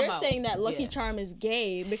because you're saying that Lucky Charm is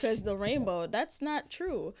gay because the rainbow. That's not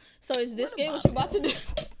true. So is this gay? What you about to do?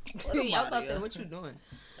 I was about to say, what you doing?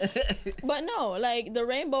 But no, the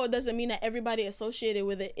rainbow doesn't mean that everybody associated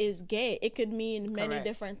with it is gay. It could mean many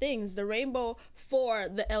different things. The rainbow for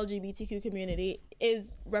the LGBTQ community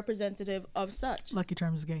is representative of such. Lucky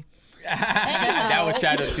Charms is gay. That was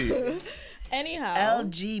shout out to you. Anyhow.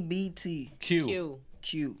 LGBT. Q.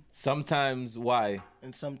 Sometimes Y.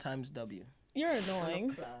 And sometimes W. You're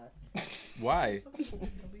annoying. Why?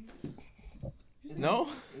 No?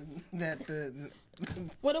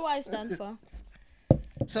 What do I stand for?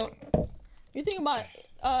 So you think about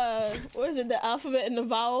what is it? The alphabet and the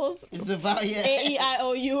vowels. The vowel, yeah.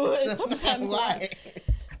 A-E-I-O-U and sometimes Y.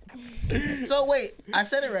 So wait, I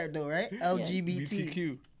said it right though, right?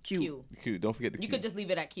 LGBTQ. Q. Don't forget the Q. You could just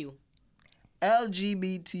leave it at Q.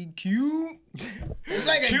 LGBTQ. It's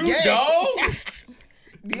like Q, a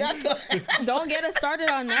gay. Don't get us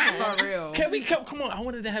started on that. For real. Can we come on? I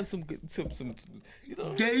wanted to have some gay.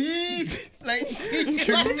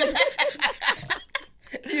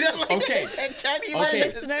 Okay. Chinese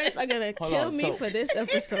listeners are gonna kill me for this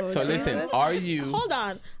episode. So listen, are you? Hold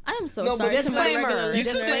on, I am so sorry. But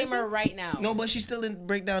Disclaimer right now. No, but she still didn't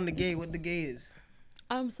break down the gay. What the gay is?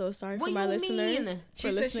 I'm so sorry what for my listeners. Mean?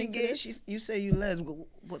 She said she gay. You say you les.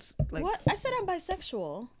 What's like? What? I said I'm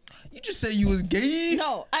bisexual. You just said you was gay.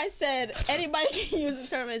 No, I said anybody can use the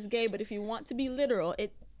term as gay, but if you want to be literal,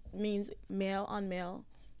 it means male on male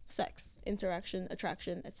sex, interaction,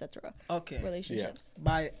 attraction, etc. Okay. Relationships. Yeah.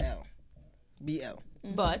 By L. BL.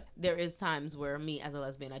 Mm-hmm. But there is times where me as a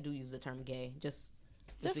lesbian, I do use the term gay just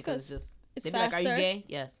because it's they be faster. like, are you gay?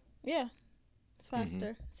 Yes. Yeah. It's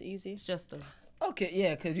faster. It's easy. It's just a okay,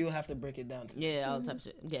 yeah, because you'll have to break it down. all type of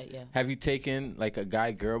shit. Yeah. Have you taken a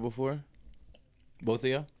guy girl before? Both of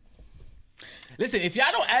y'all? Listen, if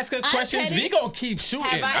y'all don't ask us questions, we gonna keep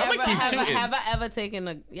shooting. I'm gonna keep shooting. Have I ever taken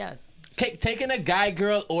a yes? Taking a guy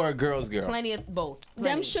girl or a girl's girl? Plenty of both.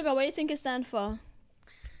 Them sugar, what do you think it stand for?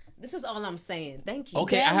 This is all I'm saying. Thank you.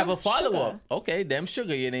 Okay, Dem I have a follow-up. Sugar. Okay, Dem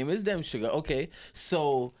Sugar. Your name is Dem Sugar. Okay,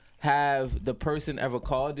 so have the person ever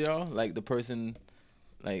called y'all? Like the person,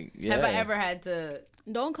 Have I ever had to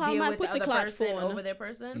don't call deal my with the pussy other clock person phone over their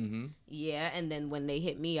person? Mm-hmm. Yeah, and then when they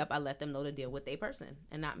hit me up, I let them know to deal with their person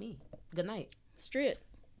and not me. Good night. straight.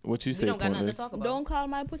 What you say? We don't got nothing to talk about. Don't call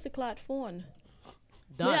my pussy clot phone.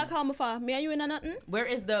 Done. Me I call my phone. Me and you in a nothing. Where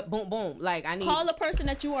is the boom boom? Like I need Call the person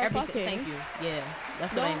that you are everything. fucking. Thank you. Yeah,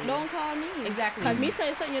 that's what I need. Don't call me. Exactly. Cause me tell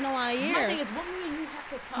you something you know I hear. My thing is, what do you have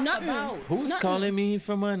to talk Nothing. about? Who's Nothing. calling me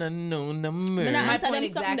from an unknown number? Me not My answer point them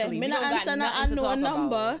exactly. something. Me We not don't got answer no nothing to talk unknown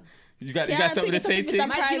number. about. You got Can't something to pick it up say, if it's a Chinx?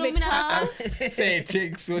 private call. Say it,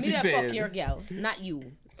 Chinx. What Me you that fuck saying? your gal, not you.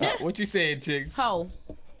 What you saying, Chinx? How?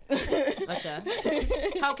 Gotcha.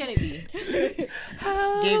 How can it be?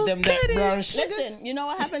 Gave them that brown sugar. Listen, you know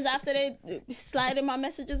what happens after they slide in my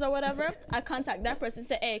messages or whatever? I contact that person and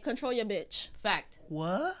say, hey, control your bitch. Fact.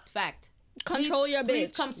 What? Fact. Control your bitch.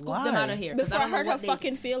 Please come scoop them out of here. Before I hurt her they,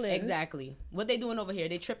 fucking feelings. Exactly. What they doing over here?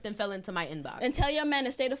 They tripped and fell into my inbox. And tell your man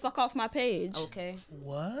to stay the fuck off my page. Okay.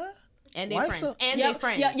 What? And they friends. They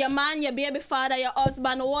friends. Your man, your baby father, your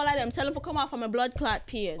husband, all of them. Tell them to come off on my blood clot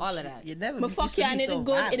page. All of that. You never. But fuck you, and it is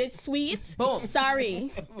good, it is sweet. Boom.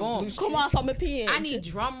 Sorry. Boom. Come off on my page. I need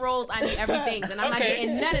drum rolls. I need everything. And I'm not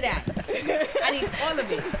getting none of that. I need all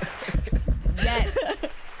of it. Yes.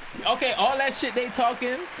 Okay, all that shit they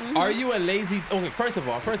talking. Are you a lazy? Okay, first of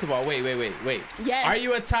all, wait. Yes. Are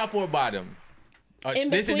you a top or bottom? In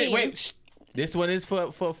between. This one is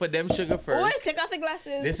for them sugar first. Wait, take off the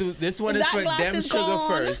glasses. This one is for them sugar gone.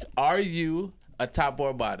 first. Are you a top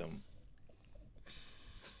or bottom?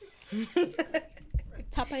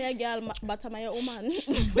 Top of your girl, bottom of your woman.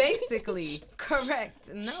 Basically,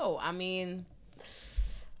 correct. No, I mean,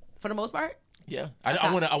 for the most part. Yeah,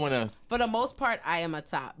 I wanna. For the most part, I am a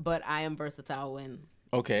top, but I am versatile when.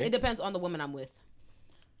 Okay. It depends on the woman I'm with.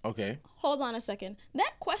 Okay. Hold on a second.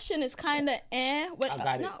 That question is kind of when, I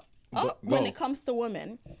got it. when it comes to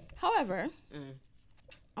women. However,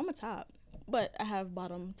 I'm a top, but I have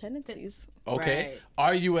bottom tendencies. Okay. Right.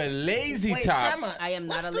 Are you a lazy top? I am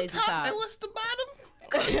not a lazy top. And what's the bottom?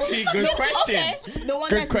 See, good question. Okay, the one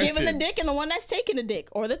Good that's question. giving the dick and the one that's taking the dick,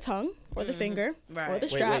 or the tongue, or the finger, or the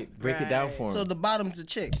strap. Wait. Break it down for him. So the bottom's a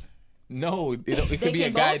chick. No, it could be a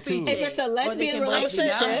can guy both be too. chicks. If it's a lesbian can both be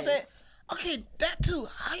relationship, guys. Okay, that too.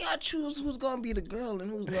 How y'all choose who's gonna be the girl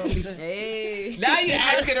and who's gonna be the? Hey. Now you're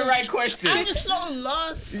asking the right question. I'm just so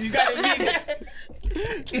lost. You gotta be.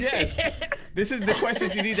 Yes. This is the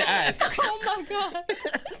questions you need to ask. oh my god,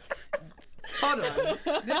 Hold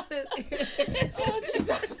on. This is. oh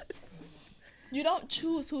Jesus. You don't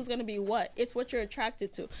choose who's gonna be what. It's what you're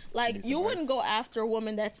attracted to. Like you wouldn't go after a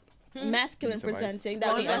woman that's masculine presenting.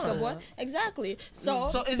 That would like a boy. Exactly. So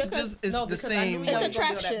it's the same. I knew It's y'all was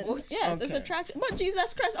gonna be on that attraction. bullshit. Yes, it's Okay. attraction. But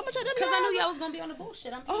Jesus Christ, how much of them Because I you knew have? y'all was gonna be on the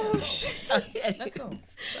bullshit. I'm here. Oh shit. Let's go.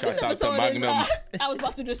 Shout This out to episode is. Magnum. I was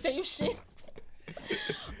about to do the same shit.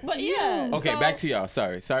 But yeah. Okay, so, back to y'all.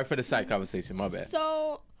 Sorry for the side conversation. My bad.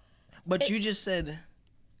 So But you just said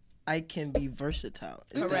I can be versatile.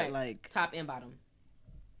 Is Correct. that like? Top and bottom.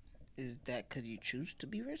 Is that because you choose to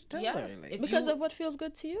be versatile? Yes. Or like, If because you- of what feels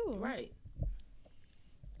good to you. Right.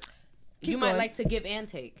 Keep You might going. like to give and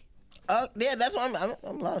take. yeah, that's why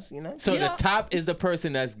I'm lost. You know. So You the know- top is the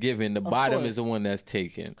person that's given. The bottom course. is the one that's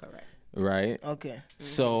taken. Correct. Right. Okay.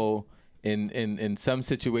 So in some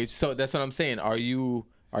situations, so that's what I'm saying. Are you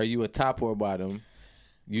a top or a bottom?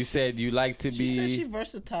 You said you like to She said she be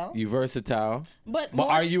versatile. you versatile, But but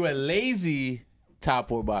are you a lazy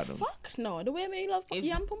top or bottom? Fuck no. The way me love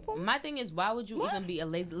yam pum pum. My thing is, why would you even be a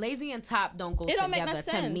lazy and top don't go It don't make together no to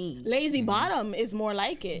sense. me. Lazy bottom is more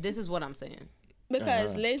like it. This is what I'm saying.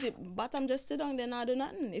 Because lazy bottom just sit down there not do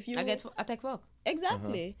nothing. If you I take fuck.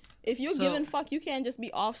 exactly. If you're So- giving fuck, you can't just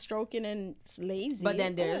be off stroking and lazy. But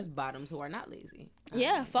then there's bottoms who are not lazy.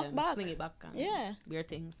 Yeah, fuck Them back. Fling it back. On Yeah. Weird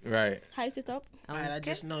things. Right. Heist it up. All right, I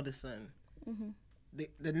Okay. just noticed something.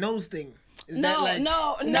 The nose thing. Is No, that like,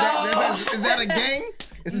 no, Is no. that a gang?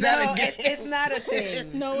 Is that a gang? It's not a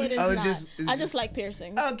thing. No, it is Oh, not. it's I just- just like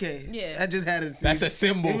piercings. Okay. Yeah. I just had it. That's a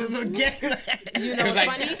symbol. It was a gang. You know what's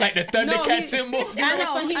funny? like the Thundercat he- symbol. You know what's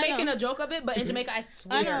know, funny? He I making know. a joke of it, but in Jamaica, I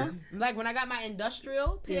swear. I know. Like when I got my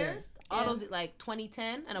industrial pierced, all Yeah. those like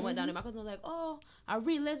 2010, and I went down there, my cousin was like, "Oh, I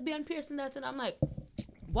read lesbian piercing that," and I'm like,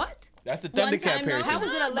 "What? That's the One Thundercat time, no, piercing. How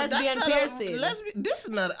was it a But that's lesbian not a piercing?" This is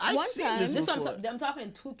not. I've One seen time- this This before. one I'm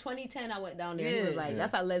talking 2010. I went down there. And he was Yeah. like,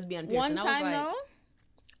 "That's a lesbian One piercing." I was time like, though,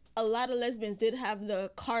 a lot of lesbians did have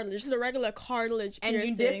the cartilage, the regular cartilage And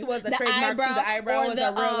piercing. this was a trademark too. The eyebrow or was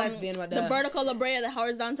a real lesbian with the the- vertical labrea, the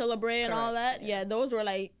horizontal labrea, and all that. Yeah, those were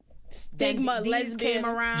like then stigma these lesbian. came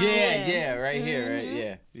around. Yeah, right here,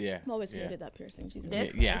 right? Yeah. I've always Yeah. hated that piercing. Jesus.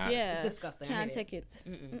 This? Yeah. Yeah, Disgusting. I Can't hate take it.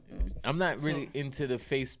 I'm not really into the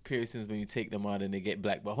face piercings when you take them out and they get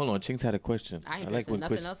black. But hold on, Chinx had a question. I ain't like piercing when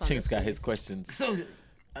nothing else on Chinx this got face. his questions. So,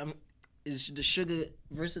 is the sugar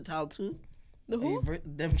versatile too? The Are you who?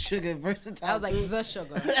 them sugar versatile? I was like too? the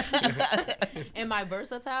sugar. Am I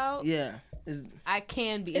versatile? Yeah. I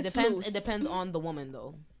can be. It It's depends. loose. It depends on the woman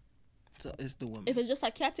though. So it's the woman. If it's just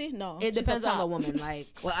like Catty, no. It she's a depends on the top. woman. Like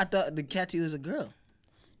Well, I thought the catty was a girl.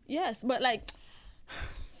 Yes, but like.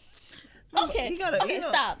 Okay, you gotta- okay, you know-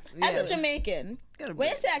 stop. As Yeah. a Jamaican, Gotta when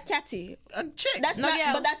be- you say a catty, A chick. that's No, not.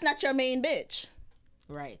 yeah. But that's not your main bitch.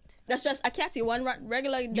 right. That's just a catty, one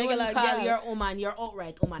regular, You regular wouldn't call girl. your woman, your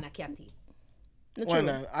outright woman a catty. The Why truth.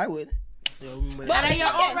 not? I would. And then you're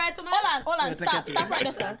outright to man. Hold on. Stop right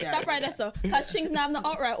there, sir. Stop right there, sir. Because Chinx not have no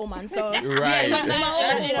outright woman, so. Right. So,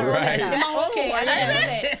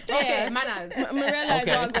 Okay, manners. I realize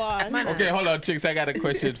what go on. Okay, hold on, Chinx. I got a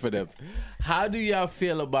question for them. How do y'all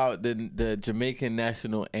feel about the Jamaican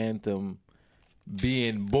national anthem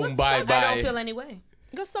being boom bye bye? I don't feel any way.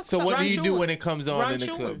 Go suck So what do you do when it comes on in the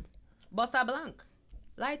club? Bossa Blanc.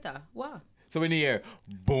 Lighter. What? So in the air,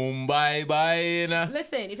 boom bye bye.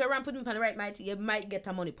 Listen, if you're around putting on the right mic, you might get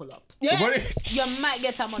a money pull up. Yeah. You might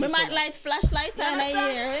get a money We pull might up. light flashlight and I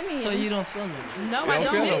hear. So you don't feel me? No, You I don't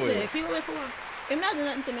don't feel no music. way. Feel away for what? Him not do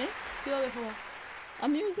nothing to me. Feel away for what? A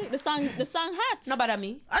music. The song hot. Not bad at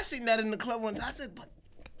me. I seen that in the club one time. I said, but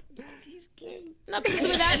he's gay. No business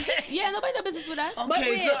with that. Yeah, nobody no business with that. Okay,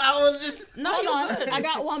 wait. so I was just. No, Hold you're on, good. I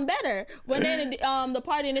got one better. When they in the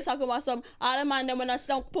party and they talking about some all them man them when I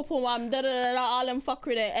stunk poo poo all them fuck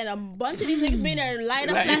with it and a bunch of these niggas being there light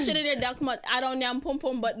up flashing in their dark mouth. I don't yam pum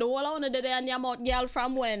pum, but the whole I wanna do they yam out girl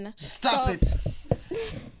from when. Stop it.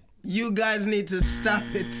 You guys need to stop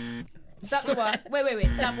it. Stop the what?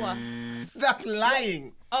 Wait. Stop what? Stop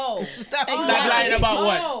lying. Oh. Stop Stop lying about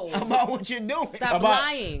what? about what you're doing. Stop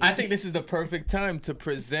lying. I think this is the perfect time to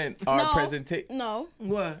present our presentation. No.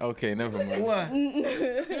 What? Okay, never mind. What?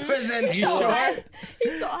 Present. You sure?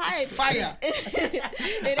 He's so hype. Fire.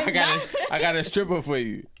 It is not. I got a stripper for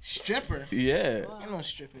you. Stripper. Yeah. I'm not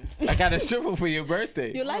stripping. I got a stripper for your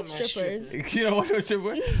birthday. You like I'm not strippers. You don't want no stripper?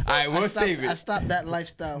 All right, we'll save I it. stopped that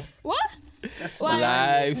lifestyle. What? That's Why?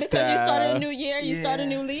 Lifestyle. Because you started a new year, you Yeah. started a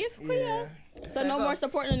new leaf? Yeah. So no more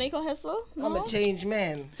supporting the Nico Hessel? I'm No? a changed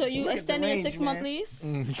man. So you Look at the extending a range, 6-month man.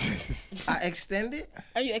 lease? I extend it?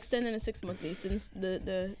 Are you extending a 6-month lease since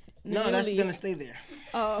the No, new that's lease? gonna stay there.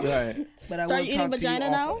 Oh. Right. But I So are will you eating talk to you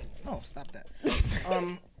vagina now? No, stop that.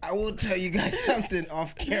 I will tell you guys something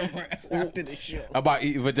off camera after the show. About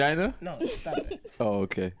eating vagina? No, stop it. Oh,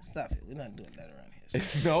 okay. Stop it. We're not doing that around here.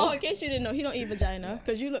 No? Oh, in case you didn't know, he don't eat vagina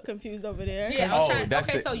because you look confused over there. Yeah, I was Oh, trying. that's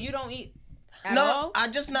Okay, it. so you don't eat at No, all?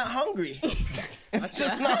 I'm just not hungry. I'm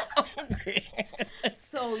just not hungry.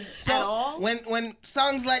 So So at all? when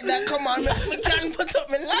songs like that come on, we can't put up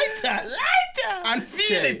my lighter and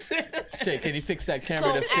feel Shay. it. Shay, can you fix that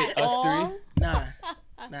camera to So fit at us all? Nah.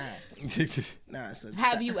 three? So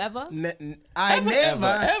Have you ever? I never.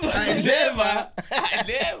 I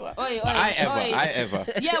ever.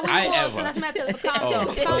 Yeah, we I know. ever. So let's make it calm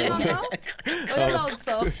down. Calm down now. Oh, you're loud,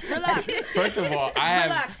 so relax. First of all, I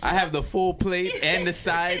Relax, have the full plate and the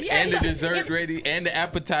side Yes, and the dessert ready and the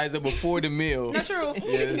appetizer before the meal. Not true. You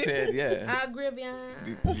know what I'm saying? Yeah. I agree with you.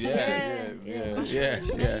 Yeah.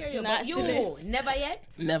 But you Nastiness. never yet.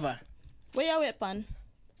 Never. Where you wait, pan?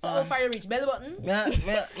 So how far you reach belly button? Me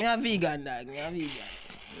a vegan dog. Me a vegan.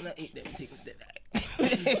 I don't eat them things that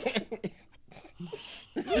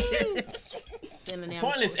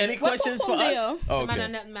Pointless. Any What questions for pum-pum do us? you? Oh,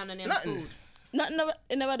 Man, okay. man, name Nothing. foods. Nothing.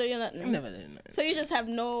 Never do you nothing. Never did nothing. So you just have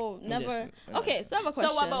never. Okay, so I have a question.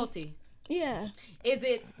 So what about it? Yeah. Is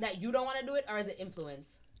it that you don't want to do it, or is it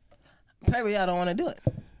influence? Probably I don't want to do it.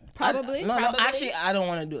 Probably. No, Probably. actually I don't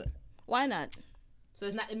want to do it. Why not? So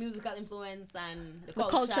it's not the musical influence and the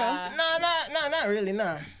culture. No, not really,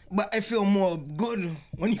 nah. But I feel more good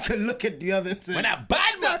when you can look at the other thing. When I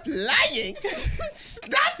bad Stop lying.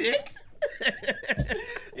 Stop it.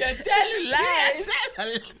 You're telling lies.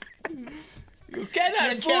 You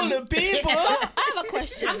cannot You fool can- the people. I have a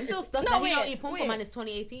question. I'm still stuck. No, No, wait, we don't eat pom wait. and it's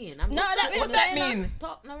 2018. I'm No, still that stuck. means What that mean?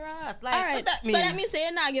 Talk no Ross. Like, All right. that So that mean? means say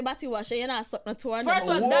you're not get body wash, you're not suck no tour. first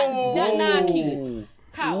one, Whoa. that nah keep.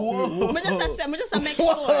 How? Whoa. Me just to make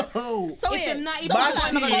sure. Whoa. So If wait. him not eat So body, hold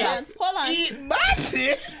I'm on, gonna hold do on, hold on. Eat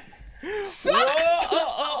body.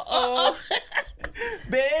 Suck.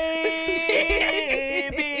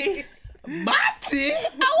 Baby. Body. I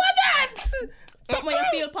want that. Something when you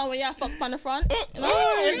feel pan when you fuck pan the front. You know?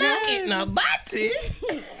 Oh, not eating a body.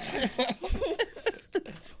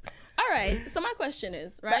 All right. So my question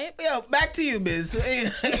is, right? Yo, back to you, Biz.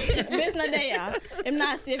 Biz not there. I'm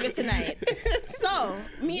not save it tonight. So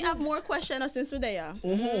me have more questions since we're there.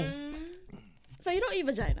 So you don't eat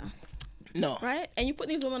vagina, No. right? And you put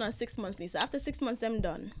these women on 6 months lease. So after 6 months, them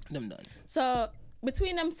done. Them done. So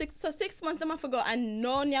between them 6 months them I forgot and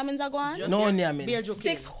no nyamins are gone. No yamming. Beer joking.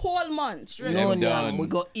 6 whole months. No Them yam. done. We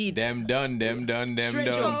go eat. Them done.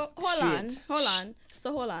 Straight So done.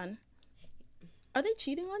 hold on. Are they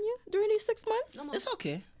cheating on you during these 6 months? It's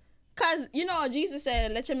okay. Cause you know Jesus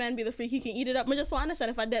said, "Let your man be the freak; he can eat it up." I just want to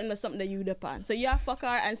understand if I didn't know something that you depend. So you are fuck her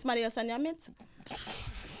and somebody else on your mate.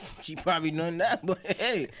 She probably known that, but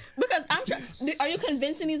hey. Because I'm trying. Are you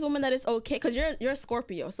convincing these women that it's okay? Because you're a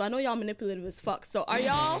Scorpio, so I know y'all manipulative as fuck. So are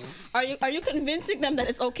you convincing them that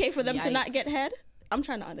it's okay for them to not get head? I'm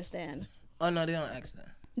trying to understand. Oh no, they don't ask that.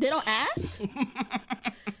 They don't ask.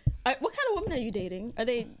 What kind of women are you dating? Are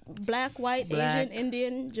they black, white, Asian,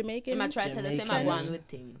 Indian, Jamaican? I try to tell the same I want with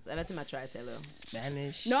things. And that's what I try to tell her.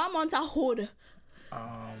 Spanish. No, I'm on to hood.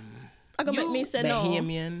 I can make me say no.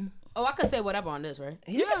 Bahamian. Oh, I can say whatever on this, right?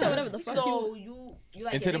 You can say whatever the fuck. So you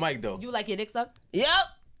like into the mic though. You like your dick sucked? Yep.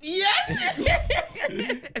 Yes.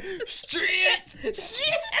 Straight.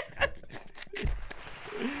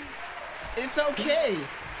 It's okay.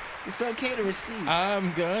 It's okay to receive.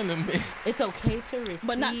 I'm gonna make. It's okay to receive,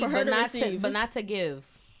 but not for her to receive. but not to give.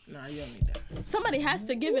 Nah, you don't need that. Somebody has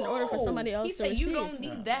to give in order for somebody else to receive. You don't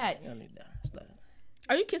need that. You don't need that. Stop.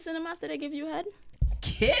 Are you kissing them after they give you head?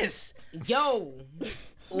 Kiss? Yo.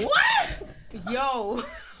 What? Yo.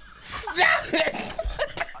 Stop it.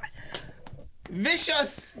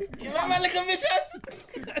 Vicious. You remember like a vicious?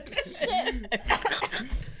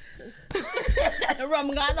 The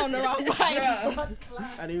rum got on the wrong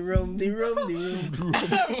pipe. The room.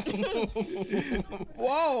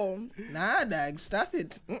 Whoa. Nah, dog. Stop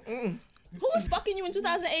it. Who was fucking you in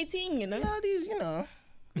 2018? You know? All these, you know.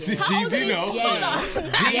 How old are these? know?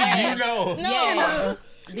 Yeah. You know. No.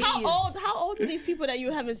 Yeah. How old are these people that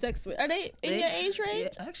you're having sex with? Are they in your age range?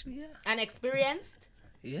 Yeah, actually, yeah. And experienced?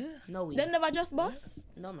 Yeah. No, we. Them never just bust?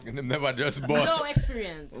 No, man. Them never just No bust.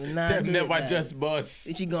 experience. Them never just bust.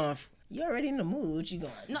 What you going? You already in the mood. What you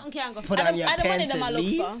going? Nothing can go. Put on your I the money pants them I and look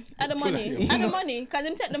leave. for. I the money. Cause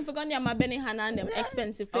him take them for gun my Benny Hanna and them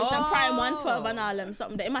expensive place and Prime 112 and all them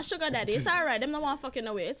something. Them my sugar daddy. It's alright. Them no want fucking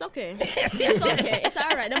away. It's okay. It's okay. It's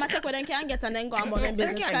alright. Them I take what they can get and then go on about their They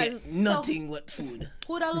business. can't Cause get nothing but food.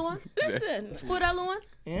 Who that one? listen. Who that one?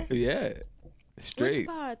 Yeah. Straight. Which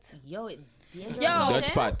part? Yo, it dangerous.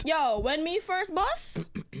 Dutch pot. Yo, when me first bust,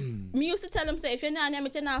 me used to tell them say if you're not near me,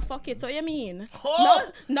 you not fuck it. So you mean? Oh.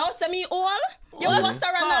 No, say me all. You bust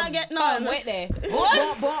her and not get none. Wait there.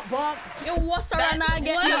 What? Bump. You bust her and not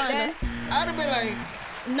get What? none. I'd have been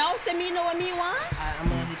like, Now say me know what me want. I'm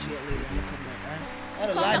gonna hit you up later. I'm gonna come back. I'd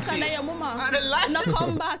have Come lied back to under you. your mama. I'd have lied No to you.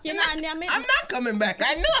 come back. You're not near me. I'm not coming back.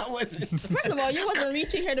 I knew I wasn't. First of all, you wasn't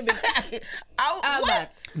reaching here to be. What? Albert.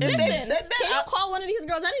 If they Listen, said that, can you call one of these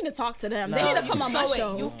girls? I need to talk to them. They No. need to come on my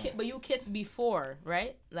So wait, show. but you kissed before,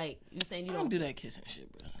 right? Like you saying you I don't don't. do that kissing shit,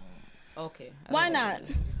 bro. Okay. I Why don't not?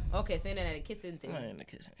 understand. Okay, saying that a kissing thing. I ain't the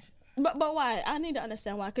kissing shit. But why? I need to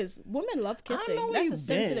understand why. Because women love kissing. know where That's you a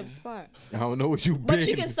sensitive been. spot. I don't know what you been. But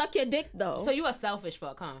she can suck your dick though. So you a selfish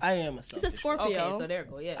fuck, huh? I am a He's selfish. a Scorpio. Okay, so there we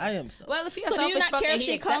go. Yeah. I am selfish. Well, if he a So do you selfish not fuck care and if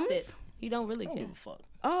he she accept comes? it, he don't really I don't care. give a fuck.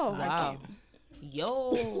 Oh. Wow. came.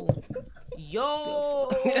 Yo.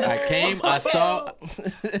 I came, I saw.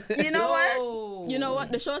 You know what? Yo. You know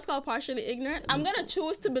what? The show is called Partially Ignorant. I'm gonna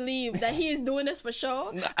choose to believe that he is doing this for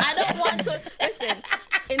show. I don't want to listen.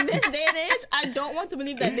 In this day and age, I don't want to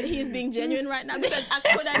believe that he is being genuine right now because I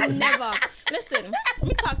could have never. Listen, let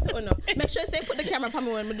me talk to Uno. Make sure you say put the camera upon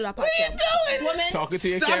me when we do that podcast. What are you doing? Woman, Talking to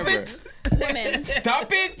your Stop camera. it. women, Stop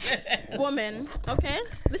it. woman. Okay,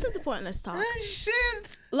 listen to Pointless Talks.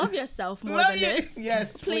 Shit. Love yourself more Love than you. this.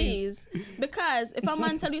 Yes, please. Because if a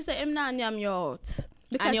man tell you say him nah nyam you out,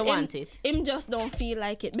 because And you him, want it. him just don't feel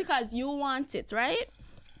like it because you want it, right?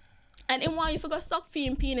 And him want you to go suck for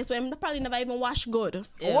him penis when him probably never even wash good,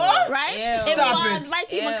 What? right? Ew. Him Stop bars it.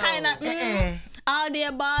 might even Ew. kind of all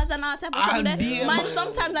their bars and all type of All something. their Man, bars.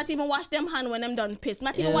 sometimes not even wash them hand when them done piss.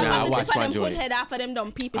 Not even Yeah. wipe Nah, I off the wash tip of my them joint. put head after them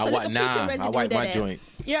done pee. So I little wipe pee my residue there. joint.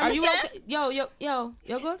 You Are you understand? okay? Yo,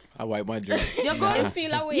 you're good? I wipe my joint. You're Nah. good? You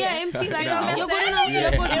feel away. Yeah, him feel like Nah. you're good Yeah. now. You're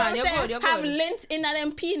good, You know man. what I'm You're saying? good. You're Have good. lint in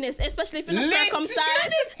them penis, especially if you're not Lint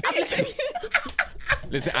circumcised.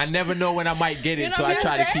 Listen, I never know when I might get it, You know so what I I'm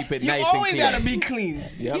try to saying? keep it You nice and always clean. gotta be clean.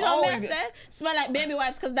 Yep. You know what I Always. say? Smell like baby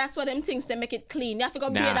wipes because that's what them things they make it clean. You have to go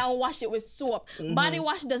Nah. bathe and wash it with soap. Body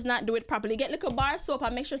wash does not do it properly. Get little bar soap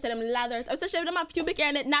and make sure that them lather it. Especially if them have pubic hair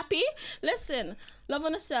and it nappy. Listen, love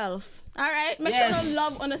on yourself. All right? Make sure Yes. you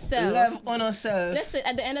love on yourself. Love on ourselves. Listen,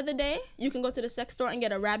 at the end of the day, you can go to the sex store and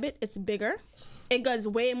get a rabbit. It's bigger. It does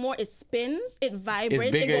way more. It spins. It vibrates.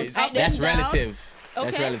 It's bigger. It goes up That's and down. relative. That's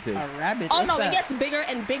Okay. relative. A rabbit. Oh What's no, that? it gets bigger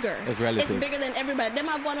and bigger. It's relative. It's bigger than everybody. Them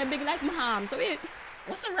have one with big like my arm. So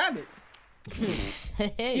What's a rabbit?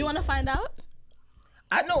 Hey. you want to find out?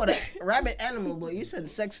 I know what a rabbit animal, but you said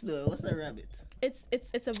sex store. What's a rabbit? It's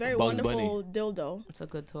a very Bugs wonderful dildo. It's a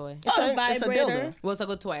good toy. It's a It's a vibrator. dildo. Well, it's a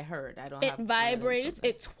good toy. I heard. I don't. It have one of vibrates. those.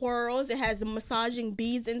 It twirls. It has massaging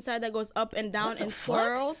beads inside that goes up and down and fuck?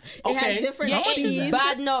 twirls. It Okay. has different Yeah, much is speeds.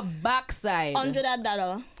 that? bad no backside.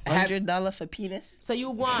 $100. $100 for penis? So you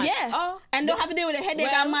want? Yeah. Oh, and don't have to deal with a headache.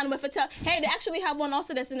 Well- Man with a tongue. Hey, they actually have one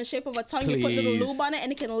also that's in the shape of a tongue. You put little Please. lube on it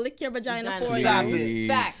and it can lick your vagina for Stop you. it.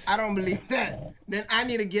 Fact. I don't believe that. Then I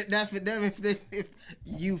need to get that for them if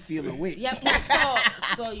you feel awake. Yep.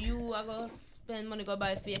 So you are gonna spend money go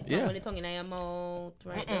buy fake tongue when the tongue in your mouth,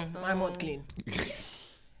 right? That's My mouth clean.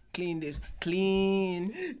 Clean this.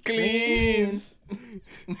 Clean.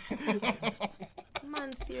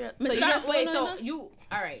 Man, serious. Miss So you Sarah, don't, wait. no, So no. you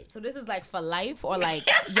all right? So this is like for life or like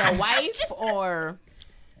your wife or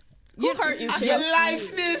Who hurt you, I Chinx? feel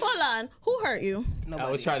life this. Hold on. Who hurt you? Nobody.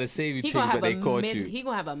 I was trying to save you, he Chinx, gonna but have they a caught you. he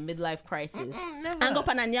gonna have a midlife crisis. And go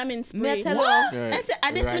pan a yamin spray. Me tell What? you. Right. I said,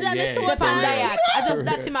 I just Right, made yeah, so yeah. Pan For real. diet. I just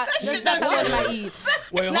that him. That's all I eat.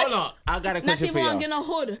 Wait, hold on. I got a Not question even for one y'all. get a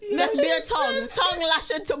hood. That's bare tongue. Tongue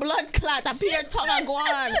lash into blood clot. A bare tongue and go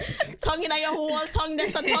on. Tongue in your whole tongue.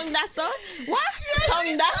 That's a tongue. That's a what?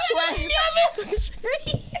 Tongue dash way.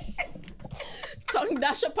 Tongue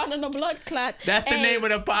dash up on the blood clot. That's the Hey, name of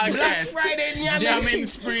the podcast. Black Friday Yamin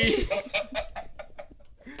spree.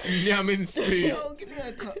 Yamin spree. Yo, give me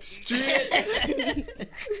a cup.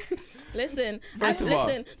 Listen, First of all-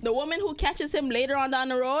 listen. The woman who catches him later on down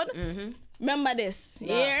the road. Remember this.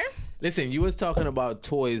 Yeah. Listen, you was talking about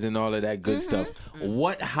toys and all of that good stuff.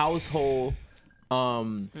 What household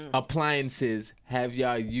appliances have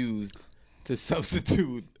y'all used to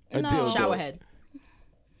substitute a No. dildo? Shower head.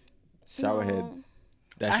 Shower head. No.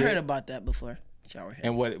 That's I heard it. about that before. Shower head.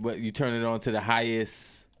 And what you turn it on to the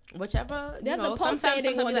highest? Whichever. They You have the know, sometimes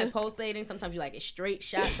pulsating you one. like pulsating. Sometimes you like a straight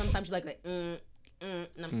shot. Sometimes you like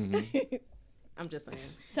I'm just saying.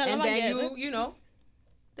 Tell And them then again. you know,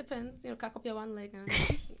 depends. You know, cock up your one leg and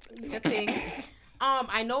do your thing.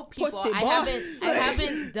 I know people. Pussy I boss.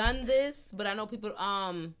 haven't done this, but I know people.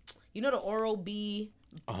 You know the Oral-B,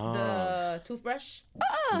 the toothbrush.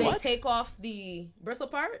 They take off the bristle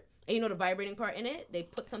part. And you know the vibrating part in it. They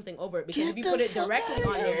put something over it because if you put it directly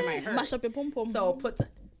on there, it might hurt. Mash up your pom pom. So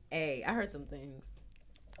hey, I heard some things.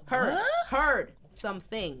 Heard some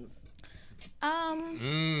things.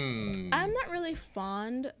 I'm not really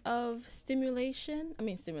fond of stimulation.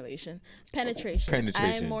 Penetration.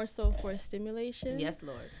 I'm more so for stimulation. Yes,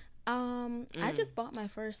 Lord. I just bought my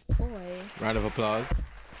first toy. Round of applause.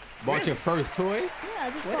 Bought your first toy? Yeah,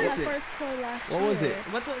 I just What bought my is it? first toy last year. What was it?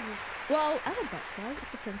 What toy is this? Well, I have a butt plug.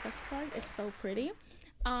 It's a princess plug. It's so pretty.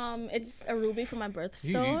 It's a ruby for my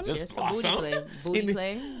birthstone. That's Yes, for booty awesome. play. Booty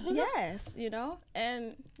play. Yes,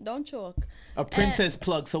 and don't choke. A princess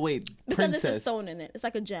plug. So wait, Because princess. it's a stone in it. It's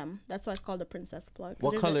like a gem. That's why it's called a princess plug.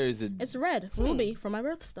 What color is it? It's red, ruby for my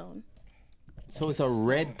birthstone. So it's a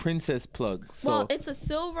red princess plug. So Well, it's a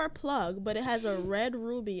silver plug, but it has a red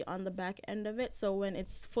ruby on the back end of it. So when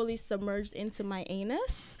it's fully submerged into my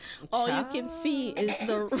anus, all you can see is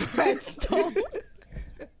the red stone.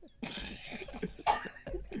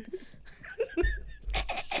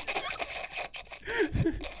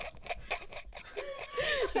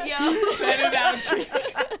 let it out,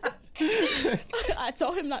 Chinx. I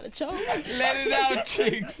told him not to choke. Let it out,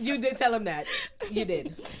 Chinx. You did tell him that. You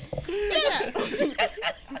did. So yeah,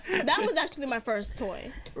 that was actually my first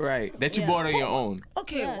toy Right. That you Yeah. bought on your own.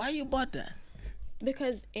 Okay, Yes. why you bought that?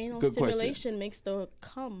 because anal Good question. stimulation makes the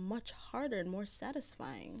cum much harder and more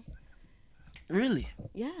satisfying. Really?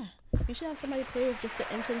 Yeah, you should have somebody play with just the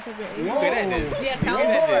entrance of your Whoa. anal. Good at this. Yes, You good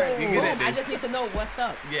at this. You good Boom. at I this. just need to know what's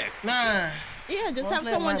up. Yes. Nah. Yeah, just Don't have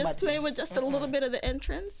play someone with my just play with just a little bit of the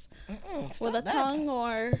entrance with a Stop that. tongue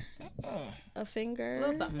or a finger. A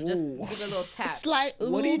little something. Just Ooh. give it a little tap. Slight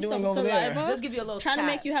What are you lube, doing some over there? saliva. Just give you a little trying tap.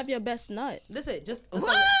 to make you have your best nut. Listen, just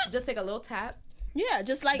What? just take a little tap. Yeah,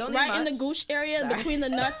 just like Don't need right in the much. gooch area Sorry. between the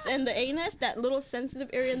nuts and the anus, that little sensitive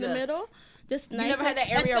area in the Just- middle. Just nice. never had that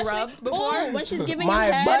area especially- rubbed before? Oh, when she's giving My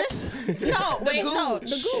you head. butt? No, wait, no, gooch.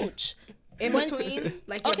 the gooch. In between,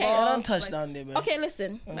 like your Okay. ball. I don't touch like, down there, man. Okay,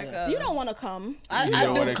 listen. Like You don't want to come. I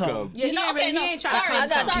don't do wanna come. come. Yeah, he No, ain't really, okay, he no, ain't trying sorry, I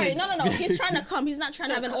got sorry, kids. no. He's trying to come. He's not trying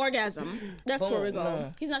to have an orgasm. That's where we're going.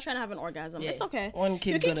 No. He's not trying to have an orgasm. Yeah. It's okay. One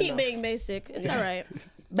kid You can good keep enough. being basic. It's all right.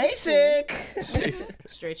 Basic.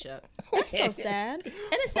 straight shot. That's so sad. And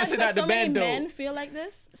it's sad Busting because out the so many bando. men feel like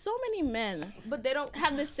this. So many men But they don't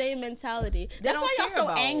have the same mentality. They That's don't why y'all care so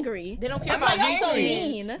about- angry. They don't care I'm about not Y'all so angry.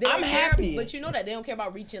 mean. They don't I'm care, happy. but you know that they don't care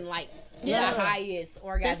about reaching like Yeah. the highest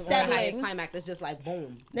orgasm or They're the highest settling. climax. It's just like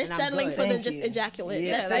boom. They're and I'm settling good. for the Thank just you. ejaculate. Yeah,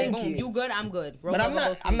 Yeah, That's like it. thank boom, you. you good, I'm good. Roll But I'm over, go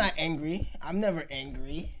not. sleep. I'm not angry. I'm never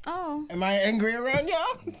angry. Oh. Am I angry around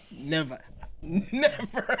y'all? Never.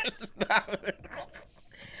 Never. Stop.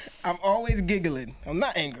 I'm always giggling. I'm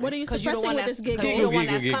not angry. What are you Because you're the suppressing one with that's this because giggle? you're the one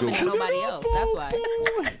that's Giggle, coming giggle. and nobody else. That's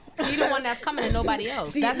why. You're the one that's coming and nobody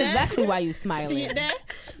else. See That's that? exactly why you smiling. See it there?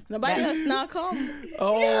 Nobody else not come.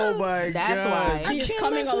 Oh my That's God. why. He's can't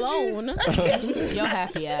coming mess with you. alone. Your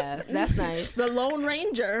happy ass. That's nice. The Lone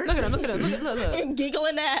Ranger. Look at him. Look at him. Look.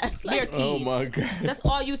 Giggling ass. Your Like, teeth. Oh my God. That's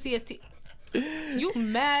all you see is teeth. You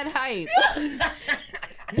mad hype.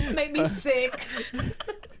 Make me sick.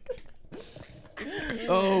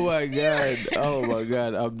 Oh my God. Oh my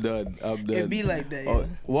God. I'm done. It be like that. Oh, Yo.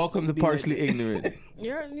 welcome to Be like Partially that. Ignorant.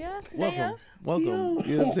 yeah. Welcome. Welcome.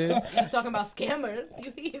 You know what I'm saying? He's talking about scammers.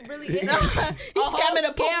 He really is. He's A whole scamming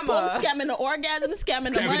the pum pum, scammer. scamming the orgasm,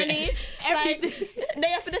 scamming the money. Like,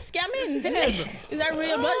 they are for the scamming. Is that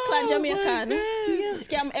real blood clot Jamaican?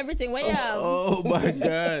 Scam everything. What you have? Oh my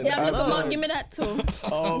God. Yeah, look I'm them out. done. Give me that too.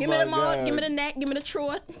 Oh Give me my the mouth. God. Give me the neck. Give me the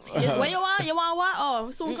throat. What you want? You want what?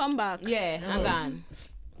 Oh, soon come back. Yeah, I'm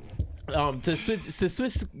gone. To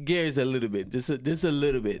switch gears a little bit, just a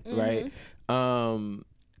little bit, right?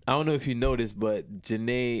 I don't know if you noticed, but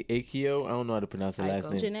Janae Aikio, I don't know how to pronounce her last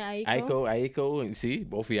Aiko. name. Janae Aiko? Aiko, and see,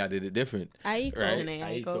 both of y'all did it different. Aiko. Right?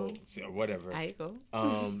 Janae Aiko. So, whatever.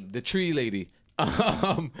 Aiko. The tree lady.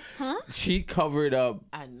 She covered up.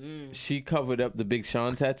 She covered up the Big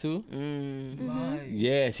Sean tattoo.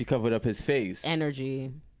 Yeah, she covered up his face.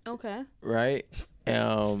 Energy. Okay. Right.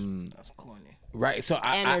 That's corny. Right. So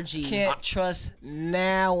Energy. Can't trust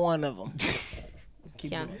now one of them.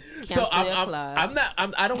 Can't So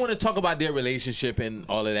I I don't want to talk about their relationship and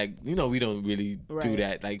all of that. You know, we don't really do Right.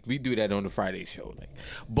 that. Like we do that on the Friday show. Like,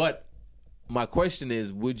 but my question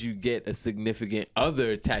is, would you get a significant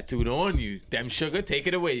other tattooed on you? Damn sugar, take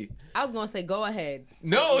it away. I was gonna say go ahead.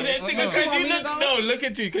 No, Yes. that's You because want you me to look. go? No, look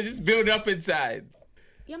at you, because it's built up inside.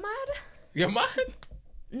 You mad? Your mind.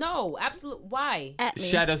 No, absolute. Why? At me.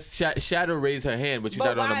 Shadow raised her hand, but you're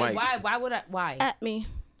But not on the why? mic. Why would I? Why? At me.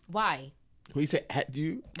 Why? We said at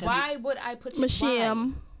you. Why would I put you?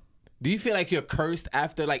 Masham. Do you feel like you're cursed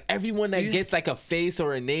after, like, everyone that gets like a face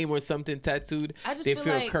or a name or something tattooed? I just they feel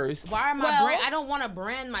feel like cursed. Why am Well- I want to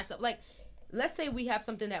brand myself. Like, let's say we have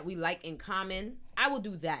something that we like in common. I will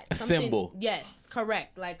do that. A Something, symbol. Yes,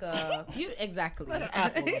 correct. Like you exactly.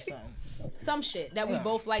 Apple or something. Some shit that we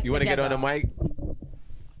both like. You want to get on the mic?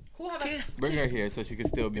 Who have I? Bring her here so she can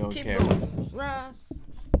still be on Keep camera. going. Russ.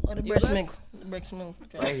 Oh, the You breast good? milk. The breast milk.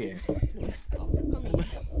 Right here.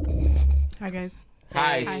 Hi guys.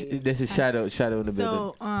 Hi, Hi. this is Shadow in the building.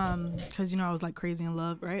 So, cause I was like crazy in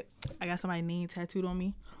love, right? I got somebody's name tattooed on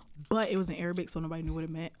me, but it was in Arabic, so nobody knew what it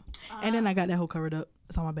meant. And then I got that whole covered up.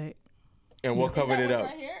 It's on my back. And what covered it up?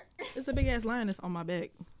 Right here? It's a big ass lion that's on my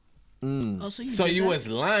back. Oh, so So did you that? was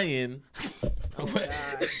lying.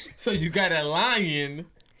 So you got a lion.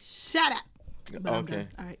 Shut up. But I'm Okay. done.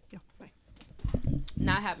 All right. Yeah. Bye.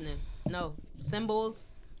 Not happening. No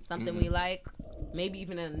symbols. Something we like. Maybe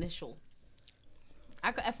even an initial.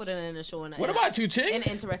 I could F with an initial in a, What in a- about you, in an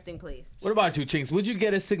Chinx? interesting place. What about you, Chinx? Would you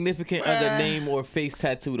get a significant other name or face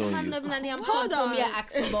tattooed on you? Hold on.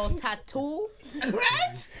 asking about tattoo.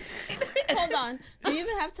 Hold on. Do you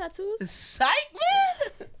even have tattoos? Psych,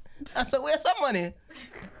 man. I said, where's some money?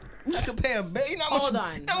 I could pay a bill. You know how much, Hold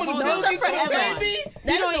on. How much Hold bills on. you pay, Forever. baby?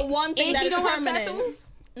 That is the one thing And that he is don't have permanent. tattoos?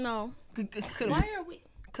 No. Could Why are we?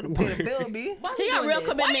 have paid a bill, B. Why He we got doing real this?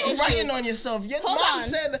 commitment Why you writing issues. on yourself? Your Hold mom on.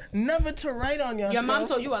 said never to write on yourself. Your mom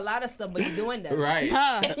told you a lot of stuff, but you doing that. Right.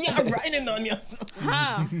 Huh? You're writing on yourself.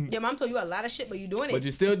 Huh? Your mom told you a lot of shit, but you doing it. But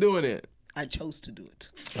you're still doing it. I chose to do it.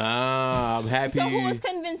 Ah, I'm happy. So who was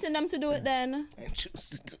convincing them to do it then? I chose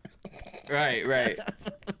to do it. Right.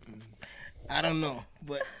 I don't know,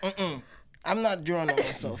 but I'm not drawing on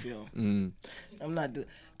myself, yo. I'm not doing.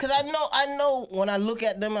 Cause I know when I look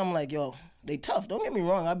at them, I'm like, yo, they tough. Don't get me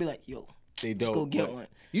wrong. I'll be like, yo, They let's don't. go get one.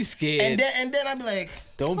 You scared. And then I'll be like,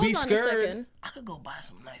 Don't Hold be on a scared. second. I could go buy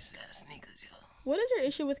some nice ass sneakers, yo. What is your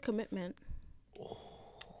issue with commitment?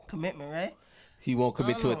 Commitment, right? He won't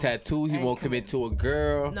commit to a tattoo. He Ain't won't commit to a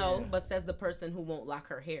girl. No, but says the person who won't lock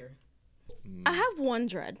her hair. I have one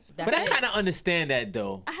dread. That's But I it. kind of understand that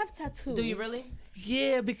though. I have tattoos. Do you really?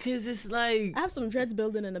 Yeah, because it's like I have some dreads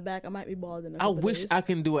building in the back. I might be bald in a I couple wish days. I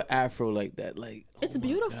can do an afro like that. Like It's oh my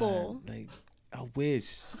beautiful. God. Like I wish.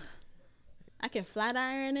 I can flat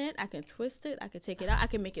iron it. I can twist it. I can take it out. I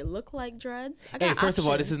can make it look like dreads. I got Hey, first of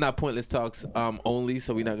all, this options. is not Pointless Talks only,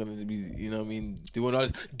 so we're not gonna be, you know what I mean, doing all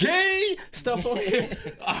this gay stuff on here.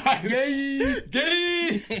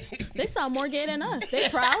 Gay. They sound more gay than us. They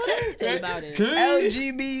proud. Say about it.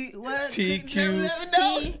 LGB, what? TQ. Never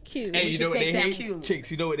know. TQ. Hey, you know what they should take hate? that.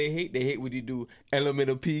 Chicks, you know what they hate? They hate when you do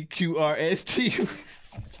elemental P, Q, R, S, T.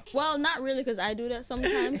 Well, not really, because I do that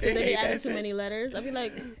sometimes because they be adding too many letters. I'll be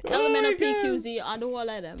like, element of PQZ, I do all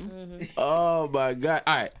of them. Oh my god!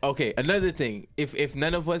 All right, okay. Another thing, if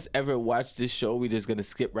none of us ever watch this show, we're just gonna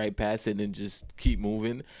skip right past it and just keep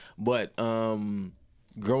moving. But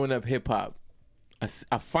growing up hip hop,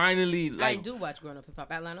 I finally like. I do watch Growing Up Hip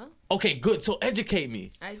Hop Atlanta. Okay, good. So educate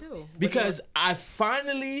me. I do Because I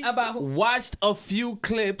finally About who? watched a few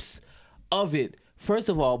clips of it. First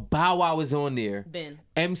of all, Bow Wow is on there. Ben.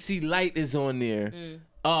 MC Light is on there.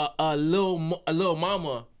 Lil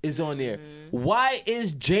Mama is on there. Why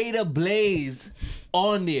is Jada Blaze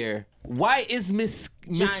on there? Why is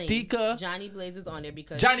Mystica? Johnny Blaze is on there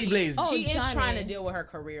because Johnny Blaze. She is Johnny. trying to deal with her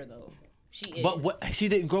career though. She is. But what? She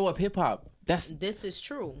didn't grow up hip hop. This is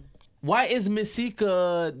true. Why is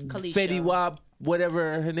Mystica Fetty Wap,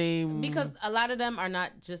 whatever her name? Because a lot of them are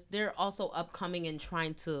not just, they're also upcoming and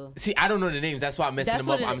trying to. See, I don't know the names. That's why I'm messing them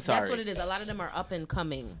up. I'm sorry. That's what it is. A lot of them are up and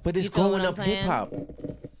coming. But it's You feel growing what up I'm saying? hip hop.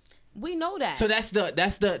 We know that. So that's but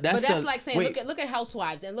that's like saying wait. look at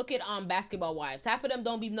Housewives and look at Basketball Wives. Half of them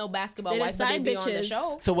don't be no basketball They're wives, but they side be on the bitches.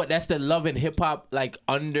 show. So what? That's the Love and Hip Hop like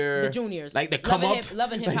under The juniors, like the come up,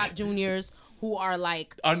 Love and Hip Hop juniors who are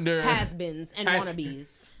like under has-beens and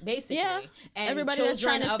wannabes, basically. Yeah. And Everybody that's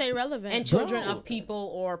children trying to stay relevant. and children Bro. of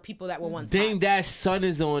people or people that were once Dame hot. Dash Son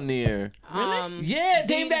is on there. Yeah,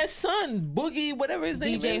 Dame Dash Son, Boogie, whatever his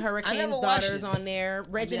name DJ is. Hurricane's never watched daughter's it. on there.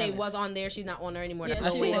 Reginae honest. was on there. She's not on there anymore. Yeah,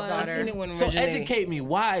 That's she Lil Wayne's was. I seen daughter. it when So Reginae educate me.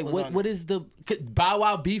 Why? was on What is the Bow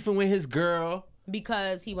Wow beefing with his girl?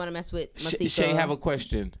 Because he want to mess with Masika. Shay have a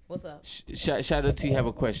question. What's up? Shout out to you. Have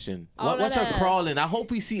a question. All Watch that her ass. crawling. I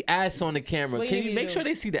hope we see ass on the camera. What Can you you need make to sure do?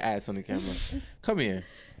 they see the ass on the camera? Come here.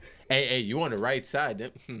 Hey, you on the right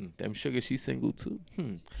side. Them Sugar, she single too.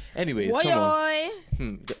 Anyways, Boy, come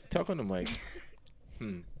on. boy. Talk on the mic.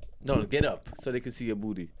 No, get up so they can see your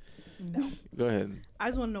booty. No. Go ahead. I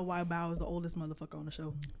just want to know why Bow is the oldest motherfucker on the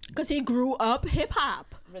show. Because he grew up hip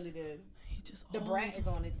hop. Really did. He just The old. Brat is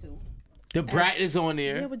on it too. The Brat is on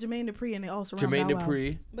Yeah, there. with Jermaine Dupri, and they all surround Jermaine Bow Wow.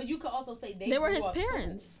 Dupri. But you could also say They were grew his up, too,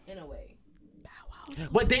 parents. in a way. Bow Wow.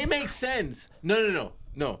 But they make sense. No.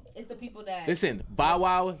 It's the people that Listen, Bow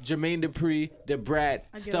Wow, Jermaine Dupri, The Brat,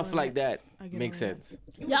 I get stuff on like that I get makes on that. sense.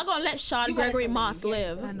 Y'all gonna let Shad You wanted Gregory to Moss lean.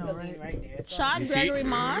 live. I know, the lean right? there. So. Shad You see? Gregory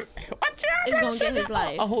Moss Watch is gonna get his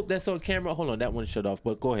life. I hope that's on camera. Hold on, that one shut off.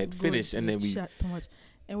 But go ahead, finish, and then we. Shut too much.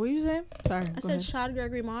 And what you saying? Sorry. I go said ahead. Shad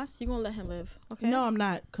Gregory Moss, you gonna let him live. Okay. No, I'm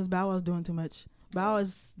not, because Bow Wow's doing too much. Bow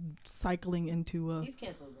Wow's cycling into He's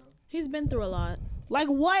canceled, bro. He's been through a lot. like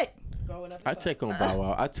what? Growing up. I check on Bow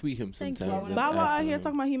Wow. I tweet him Thank you. sometimes. and Bow Wow ask out here him.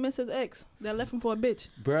 talking about he missed his ex that left him for a bitch.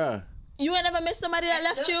 Bruh. You ain't never missed somebody that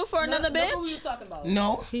left you for another What were you bitch? talking about?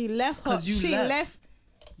 No, He left her. 'Cause you She left. left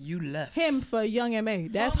you left. him for Young M.A.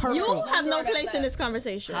 That's hurtful. You have no Girl that place in left. this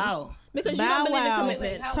conversation. How? Because you Bow don't believe in Wow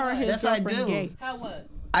commitment. How turned his Yes, I girlfriend do. gay. How what?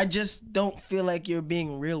 I just don't feel like you're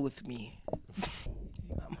being real with me.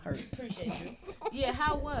 I'm hurt. Appreciate you. Yeah,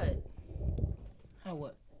 how what? How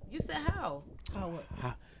what? You said how? How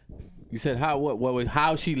what? You said how? What? Was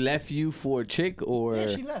how she left you for a chick or? Yeah,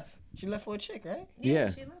 she left. She left for a chick, right?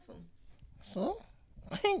 Yeah. She left him. So,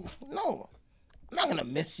 no, I'm not gonna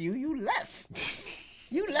miss you. You left.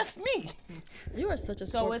 You left me. You are such a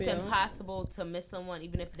So Scorpio. it's impossible to miss someone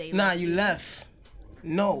even if they Nah, left you left.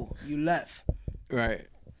 No, you left. Right.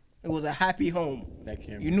 It was a happy home. That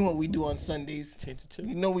camera. You knew what we do on Sundays. Change the chip.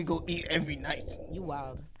 You know we go eat every night. You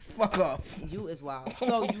wild. Fuck off. You is wild.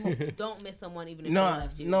 So you don't miss someone even if Nah, they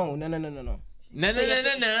left you. no. No.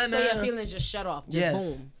 So your feelings just shut off. Just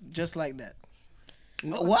Yes, boom. just like that.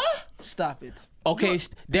 No, what? Stop it. Okay,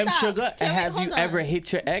 them Stop. Sugar. Can we- Have you hold on. ever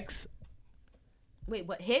hit your ex? Wait,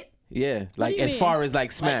 what hit? Yeah, like do you as mean? far as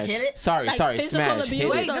like smash. hit it? Sorry, Like sorry, physical smash. abuse? Hit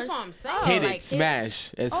Wait, it. So- that's what I'm saying. Hit like, it,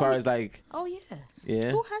 smash. As Oh, far as like, Oh yeah.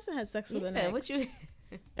 yeah. Who hasn't had sex with an Yeah. ex? What you?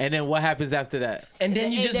 And then what happens after that? And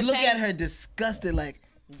then you It just look depends. at her disgusted, like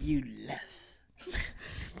you left.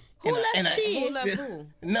 Who And I- left and I- she? Who left who?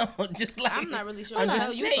 No, just like I'm not really sure I'm what the just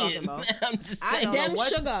hell you saying. talking about. I'm just I saying. don't know Them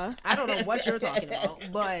what- Sugar. I don't know what you're talking about,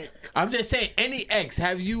 but I'm just saying, any ex,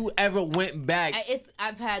 have you ever went back?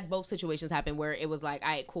 I've had both situations happen where it was like, all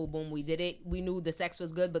right, cool, boom, we did it. We knew the sex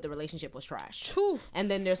was good, but the relationship was trash. Whew.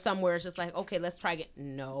 And then there's somewhere it's just like, okay, let's try again.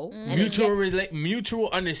 No. And then Mutual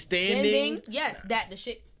understanding. ending, yes, that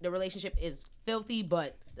the relationship is filthy,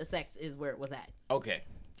 but the sex is where it was at. Okay.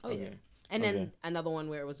 Oh yeah. And then another one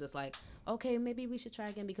where it was just like, okay, maybe we should try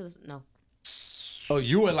again because no. Oh,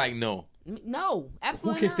 you were like, no. No, Who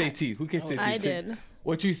absolutely kissed not. their teeth? Who kissed their teeth? I did.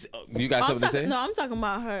 What you got I'm something to say? no, I'm talking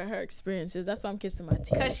about her experiences. That's why I'm kissing my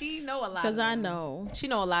teeth. Cause she know a lot. Because of I them. know. She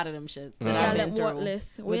know a lot of them shits that Y'all I've let been through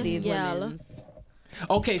worthless. with Where's these y'all? women's.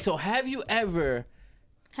 Okay, so have you ever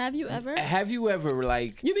Have you ever?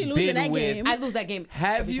 like You be losing that game. I lose that game.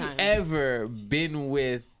 Have every you time. ever been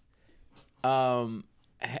with,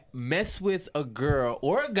 mess with a girl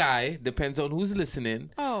or a guy? Depends on who's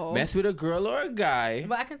listening. Oh. Mess with a girl or a guy.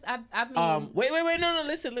 But I mean, Wait, no,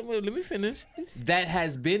 listen, let me finish. That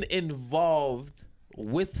has been involved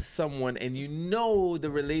with someone and you know the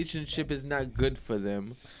relationship is not good for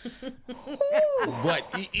them. But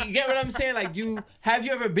you get what I'm saying? Like, have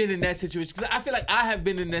you ever been in that situation? Because I feel like I have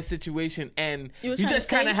been in that situation and you just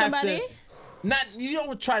kind of have to. You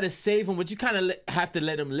don't try to save them, but you kind of have to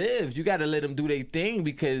let them live. You got to let them do their thing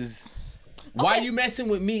because why you messing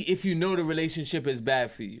with me if you know the relationship is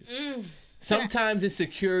bad for you? Sometimes it's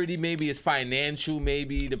security, maybe it's financial,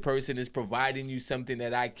 maybe the person is providing you something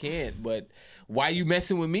that I can't, but why you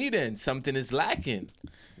messing with me then? Something is lacking.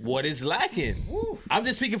 What is lacking? I'm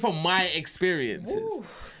just speaking from my experiences.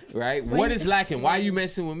 Right? What is lacking? Why are you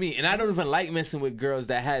messing with me? And I don't even like messing with girls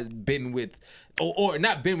that has been with, or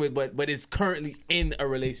not been with, but is currently in a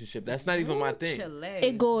relationship. That's not even my thing.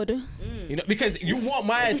 It good. You know, because you want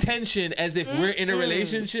my attention as if we're in a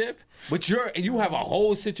relationship, but you have a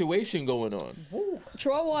whole situation going on.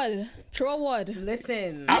 True word.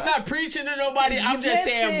 listen. I'm not preaching to nobody. I'm just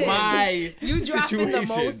saying my You dropping the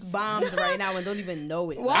situations. most bombs right now and don't even know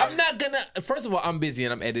it. What? I'm not gonna. First of all, I'm busy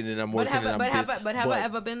and I'm editing. I'm working. Have I I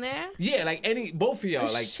ever been there? Yeah, like both of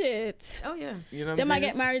y'all. Like, Shit. Oh yeah. you know what They I'm might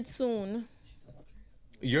saying? get married soon.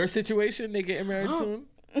 Your situation, they getting married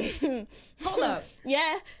soon? Hold up.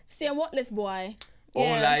 Yeah. See, I'm what this boy. Oh,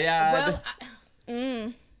 la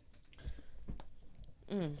Well,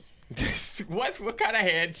 What kind of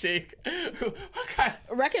handshake? What kind?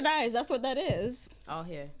 Recognize, that's what that is. all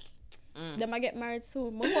here. They might get married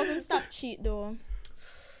soon. I hope him stop cheat though.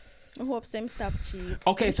 I hope him stop cheat.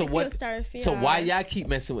 Okay, Him so stick what? to his therapy So why hard. y'all keep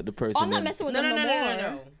messing with the person? Oh, I'm not then? messing with No, them no, no, no, more. no,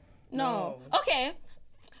 no, no. No. Okay.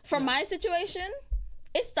 From my situation,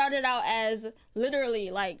 it started out as literally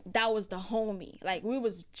like that was the homie. Like we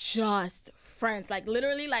was just friends. Like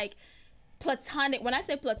literally like platonic. When I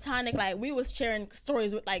say platonic, like we was sharing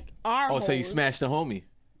stories with like our Oh, so you hoes. smashed the homie?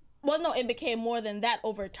 Well, no, it became more than that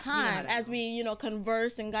over time that as we,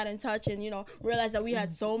 conversed and got in touch and, realized that we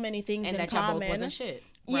had so many things And in that y'all common. both wasn't shit.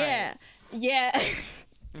 Yeah. Yeah.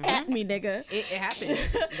 At me, nigga. It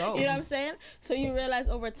happens. Go. You know what I'm saying? So you realize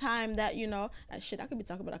over time that, shit, I could be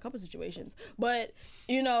talking about a couple situations. But,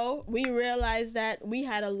 we realized that we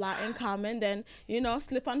had a lot in common. Then,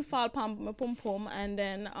 slip and fall, pum, pum, pum. And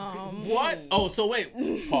then, What? Oh, so wait.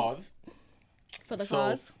 Pause. for the So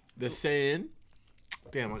cause. the saying.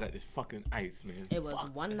 Damn, I got this fucking ice, man. It was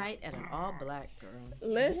one night at an all black girl.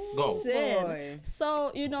 Listen. Boy.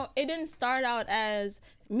 So, it didn't start out as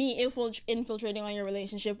me infiltrating on your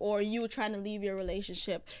relationship or you trying to leave your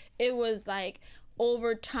relationship. It was like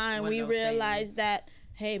over time One of we those realized things. that,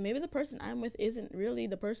 hey, maybe the person I'm with isn't really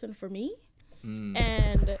the person for me.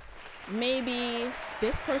 And maybe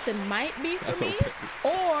this person might be for That's me, okay.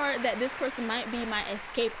 or that this person might be my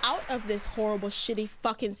escape out of this horrible, shitty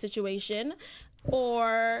fucking situation.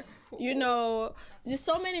 Or, just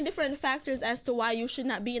so many different factors as to why you should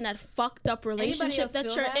not be in that fucked up relationship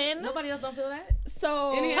that you're in. Nobody else don't feel that?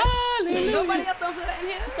 So, In here? Nobody else don't feel that in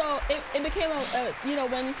here? so it became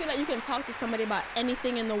when you feel like you can talk to somebody about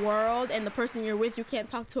anything in the world and the person you're with you can't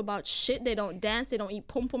talk to about shit. They don't dance, they don't eat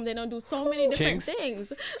pum pum, they don't do so many different Chinx.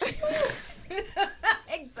 things.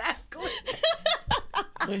 Exactly.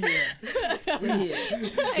 We're here.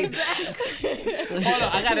 Exactly. Hold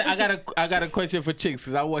on, I got a question for Chinx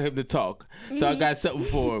because I want him to talk. So I got something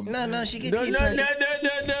for him. No, she can No, keep no, talking.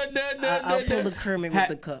 no. I'll pull the Kermit with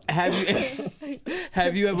the cup.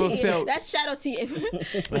 Have you ever felt? That's shadow tea.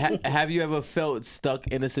 Have you ever felt stuck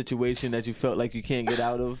in a situation that you felt like you can't get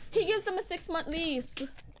out of? He gives them a 6-month lease.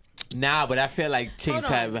 Nah, but I feel like Chinx Hold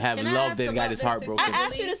on. have Can I loved ask it and got about his this heart 6 broken. month I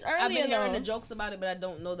asked you this lease? I've earlier, been hearing though. the jokes about it, but I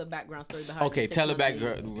don't know the background story behind Okay, the tell the 6 month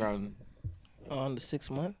lease. background. On the 6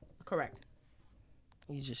 month, Correct.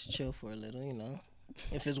 you just chill for a little,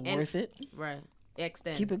 If it's worth it, Right.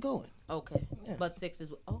 Extend. keep it going. Okay. Yeah. But 6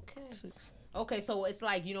 is okay. 6. Okay, so it's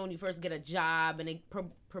like when you first get a job and a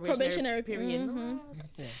Probationary period.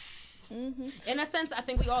 In a sense, I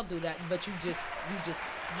think we all do that, but you just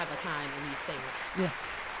have a time and you say it. Yeah.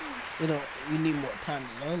 You need more time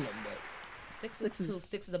to learn them, but 6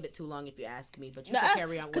 Six is a bit too long if you ask me, but you can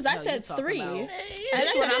carry on. Because What I the hell said you talk 3. about. And That's I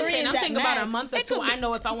what said I'm 3 saying. is I'm that thinking about a max. month or two. I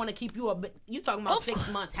know if I want to keep you a bit. You talking about 6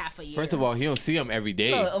 months, half a year. First of all, he don't see him every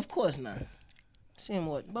day. no, of course not. See him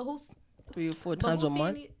what, but who's 3 or 4 but times a who's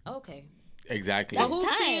month? seeing okay? Exactly. But That's who's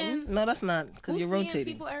time. seeing? No, that's not because Who's you're seeing rotating.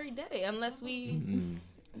 people every day? Unless we, And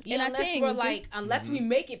I unless think- we're like, unless we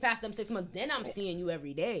make it past them 6 months, then I'm seeing you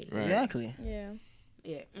every day. Right. Exactly. Yeah.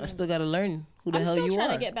 Yeah. I still gotta learn who the I'm hell still you trying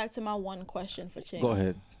are. to get back to my one question for Chinx. Go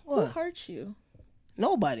ahead. Who What? hurt you?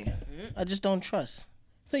 Nobody. I just don't trust.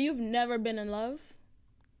 So you've never been in love?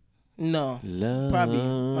 No. Love. Probably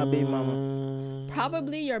my baby mama.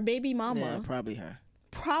 Probably your baby mama. Yeah, probably her.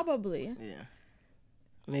 Probably. Yeah.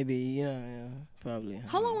 Maybe, yeah, probably. Her.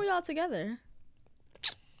 How long were y'all together?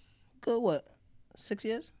 Good, what? 6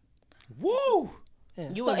 years? Woo!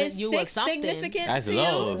 You So was is you was 6 something. significant That's to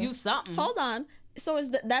love. you? You something. Hold on. So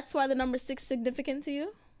that's why the number 6 significant to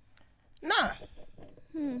you? Nah.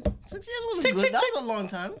 6 years was good. That was a long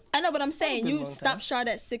time. I know, but I'm saying good you long time. stopped short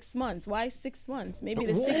at 6 months. Why 6 months? Maybe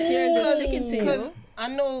the 6 years is sticking to Because you. I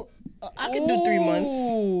know I could do 3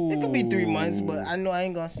 months. It could be 3 months, but I know I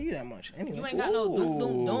ain't gonna see you that much. Anyway. You ain't got no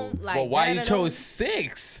don't like. Well, why you da-da-da-da. chose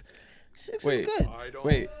 6? 6 Wait. is good.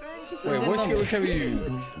 Wait, good what number. shit can we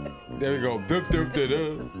use? There we go. Dup, dup, da,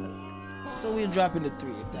 da. So we're dropping the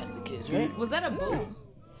 3 if that's the case, right? Was that a boo?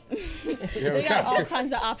 They got all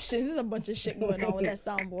kinds of options. There's a bunch of shit going on with that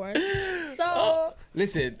soundboard. So,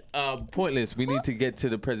 Listen, Pointless, we need to get to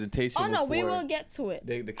the presentation. oh no, we before will get to it.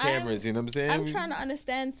 the cameras, you know what I'm saying? I'm trying to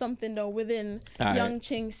understand something though within All young right.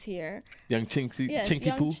 Chinx here. Young Chinksy, Yes, Chinky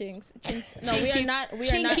young Poo. Chinx. No, we are not. We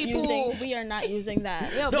are not Chinky using. poo. We are not using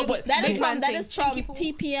that. Yo, No, big- but That big is from man thing. Chinky poo.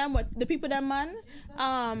 TPM with the people that man.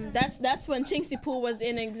 That's when Chinxy Poo was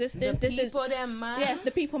in existence. The This is people them man. yes,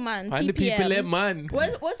 the people man. And the TPM. people that man.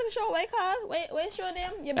 What's the show? Wait, called? Wait, show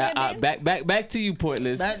them your baby. Back to you,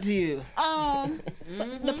 Pointless. Back to you. So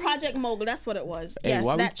the Project Mogul. That's what it was. Hey, Yes,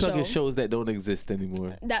 why we that talking show. shows that don't exist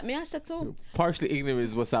anymore? That me I said too. Partially ignorant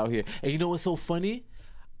is what's out here. And you know what's so funny?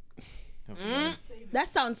 That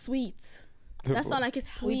sounds sweet. That sounds like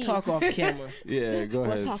it's sweet. We talk off camera. Yeah, go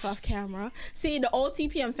We'll ahead. talk off camera. See, the old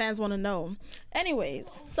TPM fans want to know. Anyways,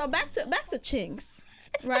 so back to Chinx,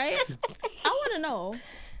 right? I want to know,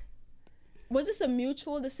 was this a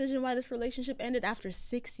mutual decision why this relationship ended after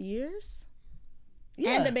 6 years?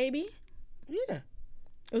 Yeah. And the baby? Yeah.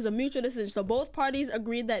 It was a mutual decision. So both parties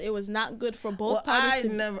agreed that it was not good for both Well,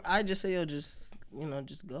 parties I just say, yo, just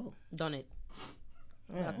go. Done it.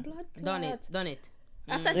 Blood Done clot. it. Done it.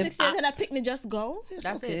 After 6 years and that picnic just go? It's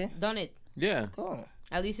That's okay. it. Done it. Yeah. Go.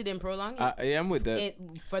 At least it didn't prolong it. Yeah, I'm with that. It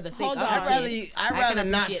for the sake Hold of on. the I'd kid. rather I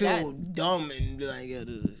can not appreciate feel dumb and be like, yo,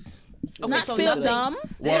 dude. Okay, Not so feel nothing- dumb?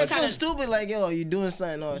 This I is feel kind of stupid, like, yo, you doing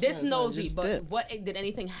something or this something, nosy. just But dip. what did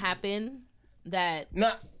anything happen that?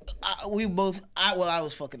 No, I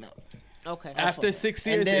was fucking up. Okay. After 6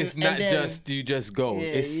 years, And then- it's not and then- just you just go. Yeah,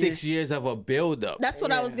 it's you 6 just- years of a build up. That's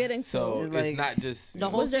what I was getting to. So It's it's like- not just The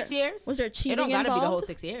whole Was there- 6 years? was there cheating It don't gotta be the whole involved?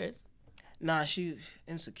 6 years. Nah, she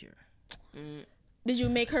insecure. Did you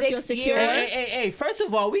make her 6 feel secure? years? Hey, first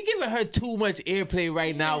of all, we giving her too much airplay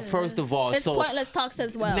right now, first of all. It's so pointless talks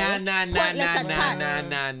as well. Nah, Pointless at chats.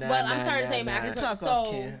 Well, I'm sorry to say, nah. Max. Talk So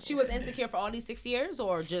off camera. she was insecure for all these 6 years,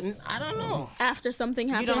 or just I don't know. After something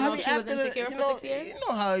happened. don't know I mean, she was after insecure you for know, 6 years? You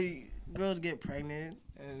know how girls get pregnant,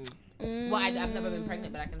 and well, I've never been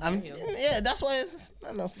pregnant, but I can I'm tell you. yeah. That's why.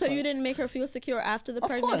 I know. So you didn't make her feel secure after the Of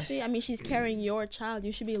pregnancy? course. I mean, she's carrying your child.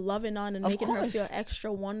 You should be loving on and Of making her course. feel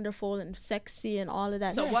extra wonderful and sexy and all of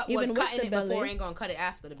that. So what Even was with cutting the it belly. before ain't gonna cut it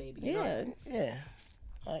after the baby? You know? Yeah.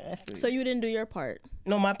 Yeah. I feel So you didn't do your part.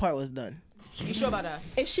 no, my part was done. You sure about that?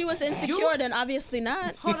 If she was insecure, then obviously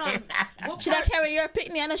not. Hold on. What Should I part- carry your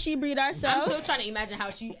picnic? I know she breed I'm herself. still trying to imagine how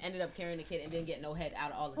she ended up carrying the kid and didn't get no head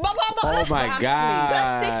out of all of it. But Oh my I'm God.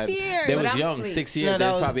 Plus 6 years. They But was I'm young, asleep. 6 years. They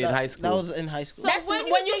was probably in high school. That was in high school. So That's when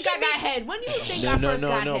when you you think I should got be- head? When do you think I first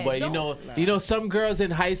got head? But Don't- you know, some girls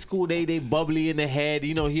in high school they bubbly in the head.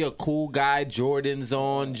 You know, he a cool guy, Jordans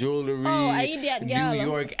on, jewelry, Oh, I eat that gal. New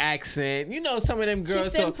York accent. You know, some of them girls.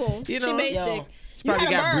 She's simple. So, you she know, basic. Yo. You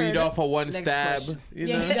probably had a got breed bird. off of one Next stab. question. You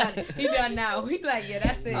Yeah, know, he done now. He like, yeah,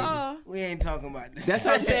 that's it. We ain't talking about this. that's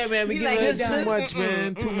what I'm saying, man. We You giving like her it too done. much,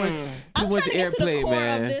 man. Too I'm much trying to get to the airplay, core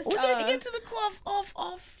man. of this. We need to get to the core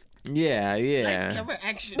off. Yeah. Lights, camera,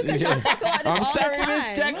 action. Because y'all talk about this I'm all sorry, the Miss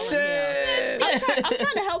time. Texas. I'm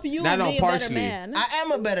trying to help you Nah, no, be a better partially. man. I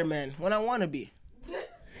am a better man when I want to be.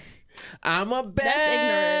 I'm a That's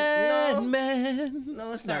bad ignorant. man.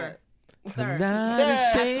 No, it's Sir. not. Sir, Not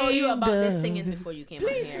I told you about this ashamed singing of- before you came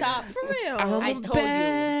Please out here. stop, for real. I'm I a told you.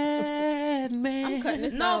 bad man. I'm cutting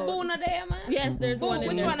this No out. boo no there, man. Yes, there's Boo, one in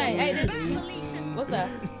which there one? Hey, somewhere. what's that?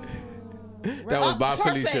 That was Oh, by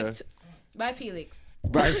perfect. Felicia. By Felix.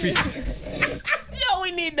 By Felix. Yo,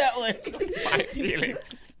 we need that one. By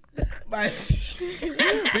Felix. Bye.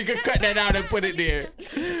 We could cut that out and put it there.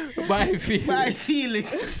 My feelings. My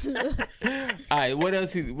feelings. All right, what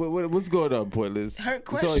else? What's going on, Pointless? Her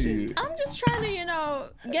It's all question. you. I'm just trying to,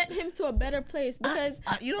 get him to a better place because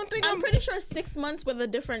You don't think I'm pretty sure 6 months with a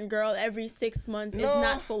different girl every 6 months is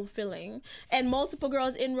not fulfilling, and multiple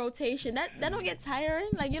girls in rotation that don't get tiring.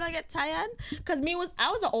 Like, you don't get tired. Cause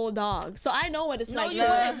I was an old dog, so I know what it's No, like.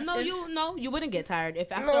 you wouldn't get tired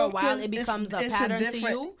if after a while it becomes a pattern to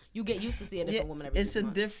different- you get used to see a different woman every 6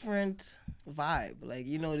 months. different vibe. Like,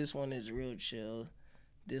 this one is real chill.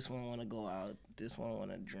 This one want to go out. This one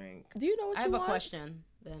want to drink. Do you know what I you have want? a question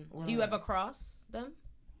then. Do you ever cross them?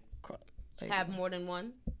 Like, Have more than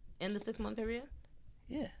one in the 6 month period?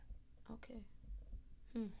 Yeah. Okay.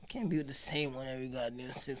 Can't be with the same one every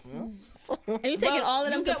goddamn 6 months. And you taking all of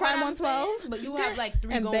them you to get what Prime I'm saying? 112? But you have like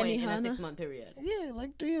 3 And going Benny in a Hanna. 6 month period. Yeah,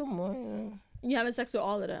 like 3 or more. You having sex with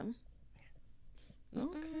all of them?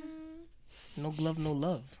 Okay. No glove, no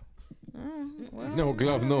love. No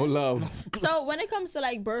glove, no love. So when it comes to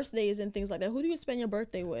like birthdays and things like that, who do you spend your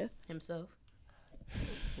birthday with? Himself.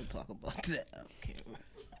 We'll talk about that. Okay.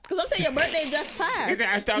 Because I'm saying your birthday just passed.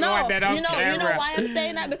 I'm talking No, about that on you know camera. why I'm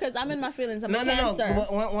saying that? Because I'm in my feelings. I'm a No. Cancer.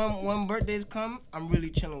 When birthdays come, I'm really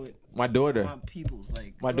chilling with My daughter. my peoples.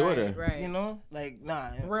 Like, My daughter. Right. like, nah.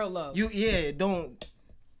 Real love. Don't.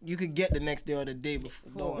 You could get the next day or the day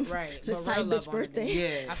before. Don't. Right. The but side real love bitch on the day.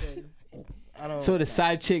 birthday. Yeah. I feel you. I don't. So the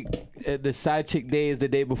side chick day is the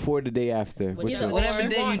day before, the day after. Which Which is one? Whatever Or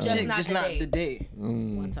day you want, take, just just not not the the day.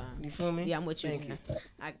 One time. You feel me? Yeah, I'm with you. Thank you.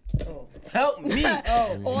 Oh. Help me.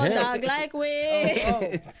 Or dog like we.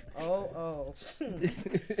 Oh.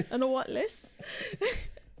 On the what list?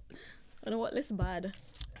 On the what list bad?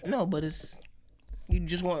 No, but you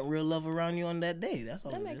just want real love around you on that day. That's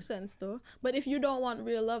all. That it makes is. sense though. But if you don't want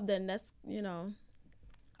real love, then that's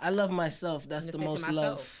I love myself. That's I'm the gonna say to most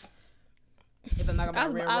love. myself. If I'm not I about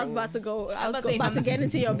was, real I was love. about to go. I was about to say, about to get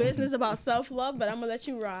into your business about self love, but I'm gonna let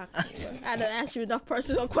you rock. I done asked you enough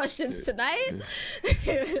personal questions tonight.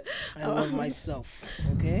 I love myself.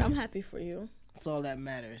 Okay, I'm happy for you. that's all that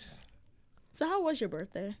matters. So how was your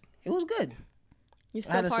birthday? It was good. You I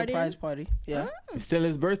still had a partying? surprise party. Yeah, It's still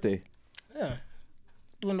his birthday. yeah.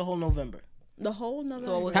 Doing the whole November. The whole November.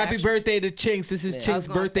 So it was Happy actually- birthday to Chinx. This is Yeah. I Chinx was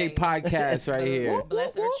gonna birthday say. podcast right here.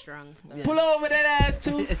 Bless her strong. So. Yeah. Pull over that ass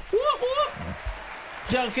too. Whoop, whoop.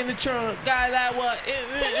 Junk in the trunk. Guy that what?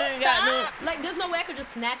 Can you stop? Like, there's no way I could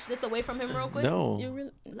just snatch this away from him real quick. No. You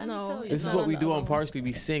really, Let me no. tell you. This is No, what we no, do no, on no. Partially.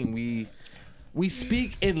 We sing. We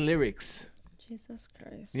speak in lyrics. Jesus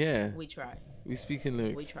Christ. Yeah. We try. We speak in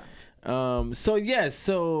lyrics. We try.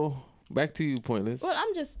 So back to you, Pointless. Well,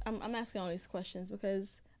 I'm asking all these questions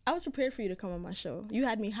because I was prepared for you to come on my show. You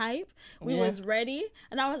had me hype. We Yeah. was ready.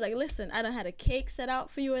 And I was like, listen, I done had a cake set out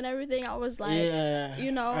for you and everything. I was like, Yeah,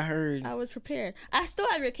 I heard. I was prepared. I still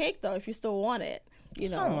have your cake though, if you still want it.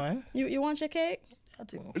 Come on. You want your cake? I'll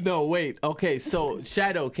take one. No, wait. Okay, so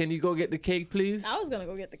Shadow, can you go get the cake, please? I was gonna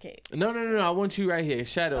go get the cake. No. I want you right here,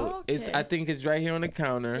 Shadow. Okay. I think it's right here on the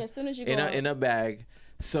counter. Yeah, as soon as you go in a bag.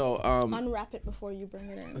 So unwrap it before you bring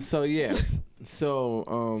it in. So yeah. So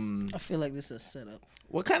I feel like this is a setup.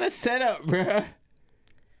 what kind of setup, bruh?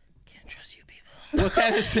 Can't trust you people. What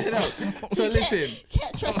kind of setup? So listen,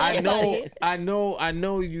 Can't trust I anybody.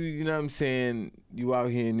 know you. You know what I'm saying? You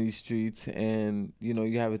out here in these streets, and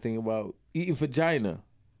you have a thing about eating vagina.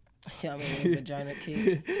 Yeah, I mean, vagina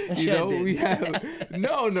cake. You know we have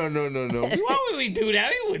no. Why would we do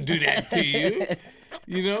that? We wouldn't do that to you.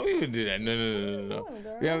 We wouldn't do that. No.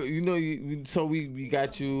 We have, so we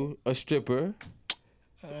got you a stripper.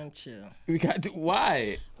 Chill. We got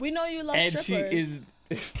why? We know you love And strippers. she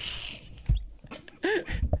is.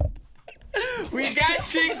 We got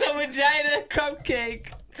Chinx a vagina cupcake.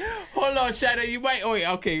 Hold on, Shadow. You might. Oh, wait,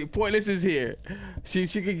 okay. Pointless is here. She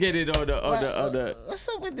could get it on the. What's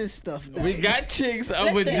up with this stuff? Dog? We got Chinx a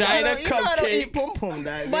Listen, vagina You know I don't eat cupcake. pum pum,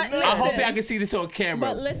 dog. But I hope listen. y'all can see this on camera.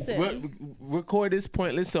 But listen. Record this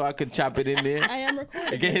Pointless so I could chop it in there. I am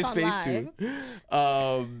recording. Get his this on face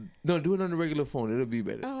live. too. No, do it on the regular phone. It'll be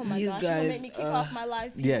better. Oh my You gosh, you're gonna guys, make me kick off my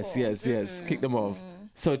live people. Yes. Kick them off.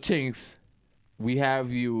 So Chinx, we have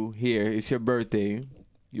you here. It's your birthday.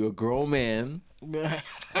 You're a grown man. Okay,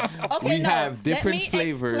 We no. have different Let me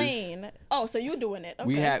flavors. Explain. Oh, so you're doing it. Okay.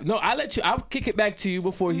 We have I'll kick it back to you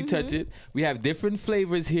before you touch it. We have different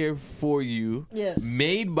flavors here for you. Yes.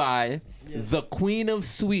 Made by Yes. the Queen of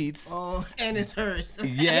Sweets. Oh, and it's hers.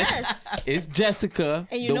 Yes. It's Jessica,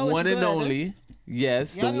 And you the know it's one and good. only.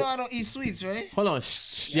 Yes. Y'all the know I don't eat sweets, right? Hold on.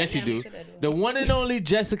 Yes, you do. The one and only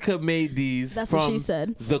Jessica made these. That's from what she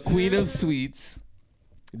said. The Queen of Sweets.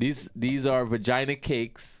 These are vagina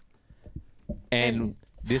cakes, and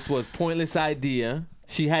this was Pointless idea.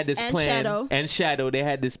 She had this And plan. Shadow. And Shadow. They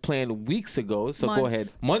had this plan weeks ago. So go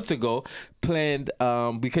ahead. Months ago. Planned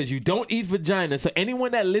because you don't eat vagina. So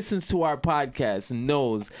anyone that listens to our podcast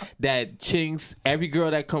knows that Chinx, every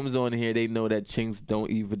girl that comes on here, they know that Chinx don't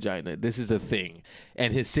eat vagina. This is a thing.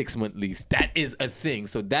 And his 6-month lease. That is a thing.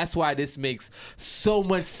 So that's why this makes so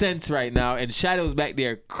much sense right now. And Shadow's back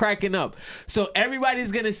there cracking up. So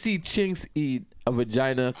everybody's going to see Chinx eat a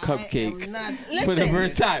vagina cupcake for the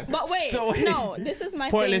first time. But wait, no, this is my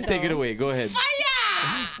Pointless, thing. Take it away. Go ahead.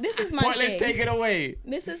 Fire! This is my Pointless, thing. take it away.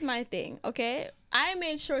 This is my thing, okay? I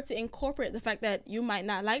made sure to incorporate the fact that you might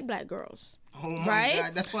not like black girls. Oh my right?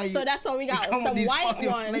 God, that's why so that's why we got some white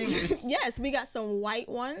ones. Flavors. Yes, we got some white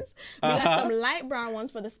ones. We got some light brown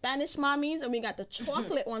ones for the Spanish mommies, and we got the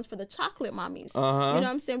chocolate ones for the chocolate mommies. You know what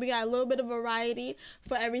I'm saying? We got a little bit of variety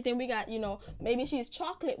for everything. We got, maybe she's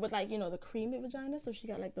chocolate with like, the creamy vagina, so she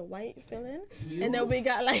got like the white filling. And then we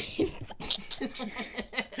got like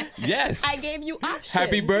Yes. I gave you options.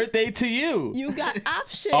 Happy birthday to you. You got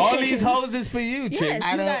options. All these hoes is for you, Chinx.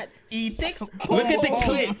 Yes, you got 6. Look at the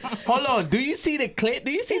clit. Hold on. Do you see the clit?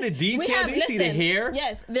 Do you see the detail? Do you see the hair?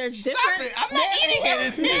 Yes, there's Stop different. it! I'm not eating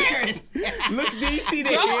it. It's weird. Look, do you see the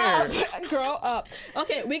Grow hair? up. Grow up.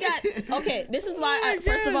 Okay, this is why,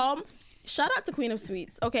 first of all, shout out to Queen of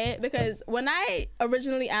Sweets, okay? Because when I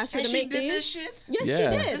originally asked her And to she make did these. this shit? Yes,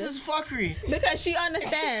 Yeah. she did. This is fuckery. Because she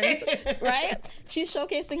understands, right? She's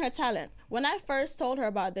showcasing her talent. When I first told her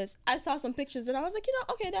about this, I saw some pictures and I was like,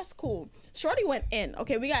 okay, that's cool. Shorty went in.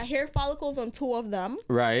 Okay, we got hair follicles on 2 of them.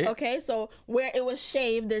 Right. Okay, so where it was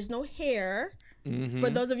shaved, there's no hair. For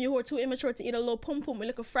those of you who are too immature to eat a little pum pum with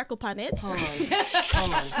like a freckle on it.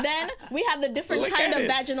 Then we have the different kind of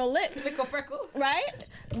vaginal lips. Little freckle. Right?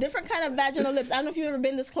 Different kind of vaginal lips. I don't know if you've ever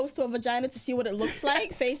been this close to a vagina to see what it looks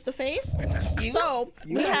like face to face. So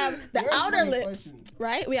we have the outer lips,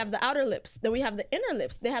 right? We have the outer lips. Then we have the inner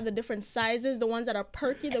lips. They have the different sizes. The ones that are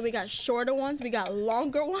perky. Then we got shorter ones. We got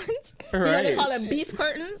longer ones. Right. They call them beef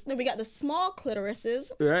curtains. Then we got the small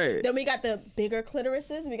clitorises. Right. Then we got the bigger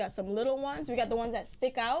clitorises. We got some little ones. We got the ones that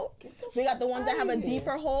stick out. We got the ones that have a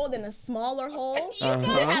deeper hole than a smaller hole. They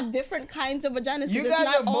have different kinds of vaginas because it's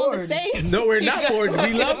not all the same. No, we're not bored.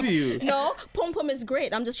 We love you. No, pum pum is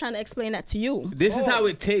great. I'm just trying to explain that to you. This is how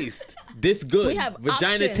it tastes. This good. We have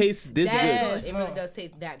vagina options. tastes this Yes. good. It really does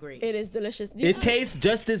taste that great. It is delicious. It tastes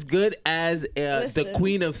just as good as the Listen.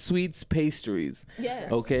 Queen of Sweets pastries.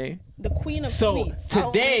 Yes. Okay. The Queen of So Sweets.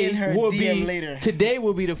 I'll be in her today DM later.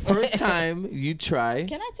 will be the first time you try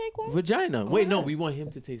Can I take one? vagina. Wait, no, we want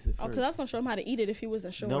him to taste it Oh, first. because I was gonna show him how to eat it if he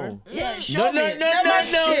wasn't sure. No. Yeah, show me.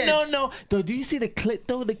 No. Though, do you see the clit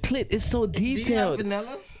though? The clit is so Do you have detailed.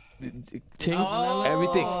 vanilla? Chinx,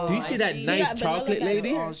 everything. Do you see that see. nice You got vanilla chocolate back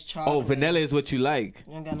lady? Oh, it's chocolate. Oh, vanilla is what you like.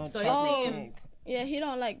 You ain't got no So chocolate it's cake. Yeah, he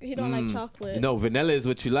don't like chocolate. No, vanilla is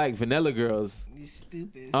what you like. Vanilla girls. You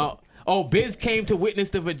stupid. Oh, Biz came to witness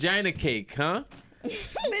the vagina cake, huh? Biz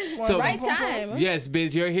So- wants Right some pom-pom. time. Yes,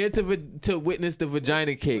 Biz, you're here to witness the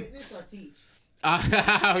vagina cake. teach?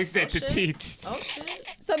 We said to shit. teach. Oh shit.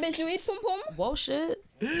 So bitch, you eat pum pum? Whoa shit.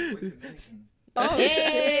 Oh Hey,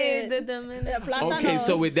 shit. Yeah, platanos. Okay,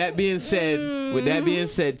 so with that being said,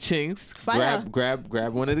 Chinx, Fire.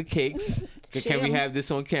 grab one of the cakes. Can we Shame. have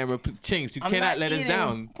this on camera? Chinx, you I'm cannot not let us eating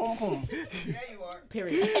down. pom-pom.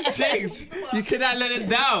 Period. Chinx, you cannot let us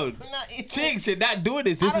down. I'm not eating. Chinx, you're not doing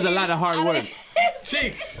this. This is a lot of hard work.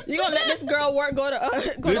 Chinx, You gonna let this girl work go to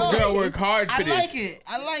this girl work hard for I this.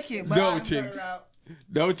 like it. But No, I- Chinx.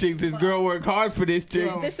 No, Chinx, this girl work hard for this, Chinx.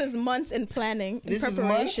 Yo. This is months in planning, in This is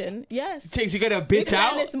preparation. Yes. Chinx, you got a We bitch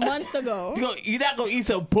planned out? this months ago. You're not gonna eat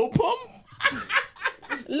some pum pum?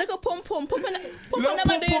 Look at pum pum. Pum pum Look, never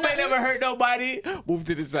pum do pum ain't nothing. never hurt nobody. Move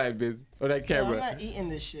to the side, Biz. On that Yo, I'm camera. not eating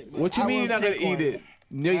this shit. But What you I mean will you're not gonna take eat one. it?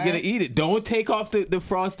 No, you're gonna eat it. Don't take off the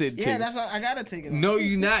frosted, Chinx. Yeah, that's what I gotta take it. Off. No,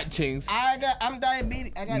 you not, Chinx. I'm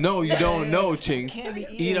diabetic. I got. No, you don't know, Chinx. Can't be Eat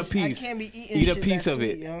eating- a piece. I can't be eating Eat a shit piece that's of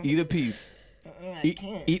it. sweet, yo. Eat a piece. I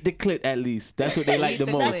can't. Eat the clit at least. That's what they like the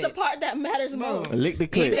the most. That's the part that matters most. Lick the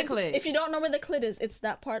Eat the clit. clit. If you don't know where the clit is, it's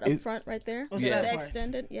that part up It- front right there. What's Yeah. that The part?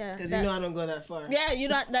 extended. Yeah. Because that- you know I don't go that far. yeah, you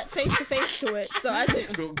not that face to face to it. So I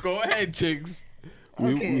just. Go ahead, Chinx.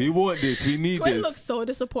 Okay. We want this. We need Twin this. looks so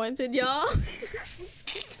disappointed, y'all.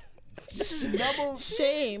 This is double.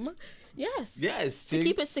 Shame. Yes. Yes, To Chinx.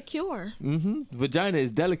 keep it secure. Vagina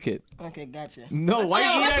is delicate. Okay, gotcha. No, why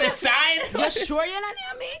you eat on the side? You're sure you're not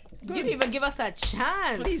near me? You didn't even give us a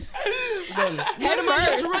chance. Head The man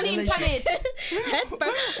just first. running on it. Head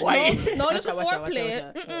first. Why No, no Watch little out, watch out, watch foreplay.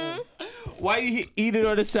 out, watch out. Why you eat it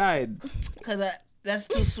on the side? Because That's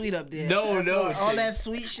too sweet up there. No, all that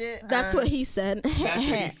sweet shit. That's what he said. That's what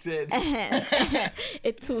he said.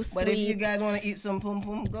 It's too sweet. But if you guys want to eat some pum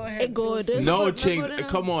pum, go ahead. It good. No, Chinx,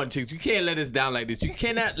 come on, Chinx. You can't let us down like this. You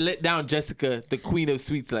cannot let down Jessica, the queen of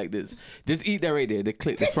sweets, like this. Just eat that right there, the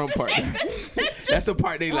clip, the front part. That's the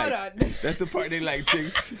part they like. That's the part they like,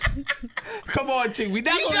 Chinx. Come on, Chinx. We're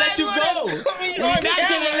not going to let you go. We're not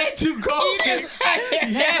going to let you go, Chinx.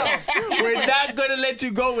 Yes. We're not going to let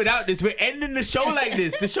you go without this. We're ending the show like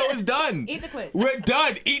this. The show is done. Eat the clit. We're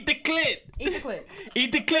done. Eat the clit. Eat the clit.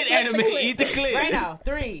 Eat the clit, anime. Eat the clit. Right now.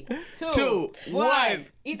 3, 2, 2, 1.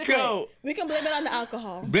 Eat the go. We can blame it on the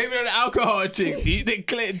alcohol. Blame it on the alcohol, Chinx. Eat the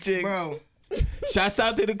clit, Chinx. Bro. Shouts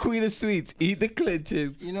out to the queen of sweets. Eat the clit,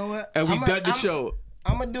 Chinx. You know what? And we done the show.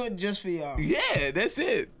 I'm going to do it just for y'all. Yeah, that's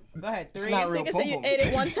it. Go ahead. 3. It's not real Nigga pum said you pum. ate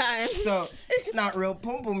it one time. So it's not real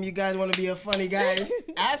pum pum. You guys want to be a funny guys,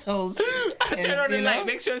 assholes. Turn on the light.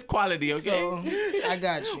 Make sure it's quality, okay? So I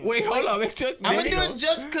got you. Wait, hold on. Make sure it's. I'm gonna do it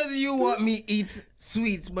just cause you want me eat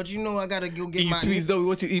sweets, but you know I gotta go get Eat my sweets, though. We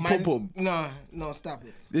want you to eat pum pum. No, stop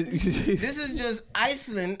it. This This is just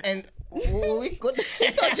Iceland and we go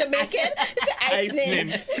So Jamaican. It's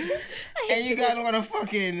Iceland. and you guys wanna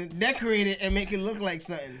fucking decorate it and make it look like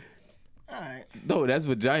something. Alright. No, that's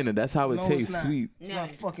vagina. That's how it No, tastes. it's not. Sweet. It's not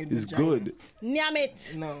fucking It's vagina. good. Nyam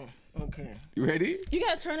it. No. Okay. You ready? You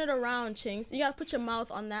gotta turn it around, Chinx. You gotta put your mouth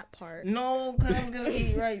on that part. No, cause I'm gonna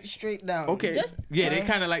eat right straight down. Okay. Yeah, they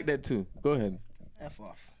kind of like that too. Go ahead. F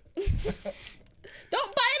off.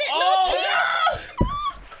 Don't bite it. Oh, no,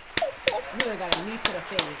 You really got a knee to the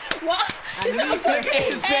face. What? I You see need how to foot, look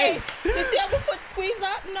at his hey, face. you see how my foot squeeze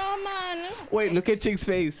up? No, man. Wait, look at Chinx's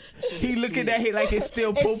face. He looking at it like it's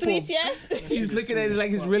still pum pum. It's sweet, yes. He's looking at it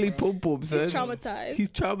like it's really pum pum, son. He's traumatized. He's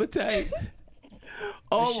traumatized.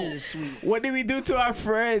 Oh, shit is sweet. what did we do to our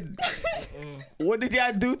friend? What did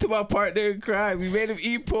y'all do to my partner in crime? We made him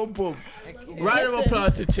eat pum pum. Round of Listen.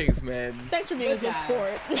 applause to Chinx, man. Thanks for being a good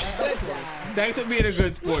sport. Good job. Thanks for being a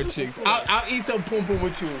good sport, Chinx. I'll eat some pum pum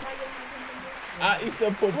with you. I'll eat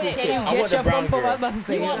some pum pum. Can you I get want your the brown pum pum? I was girl. about to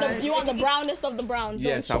say. You want the brownest of the browns,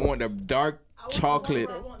 Yes, I don't you? want the dark chocolate.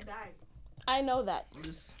 I know that.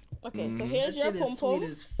 This Okay, so here's your shit is pum sweet pum.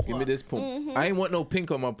 as Give me fuck. this pum. I ain't want no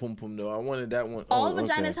pink on my pum pum though. I wanted that one. All Oh,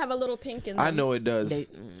 vaginas okay. have a little pink in them. I know it does. They-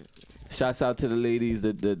 Shouts out to the ladies,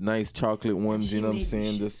 the nice chocolate ones. You know what I'm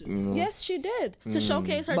saying? Just you know. Yes, she did to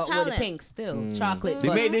showcase her But with talent. the pink still. Chocolate. They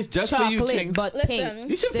but- made this just for you, chocolate, Chinx. but Listen. pink.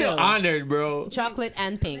 You should feel still. honored, bro. Chocolate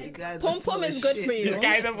and You pink. guys are Pum full pum of is good shit. for you. You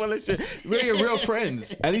guys are full of shit. We're your real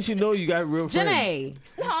friends. At least you know you got real friends. Janae.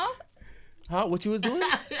 Huh? Huh? What you was doing?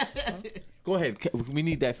 Go ahead. We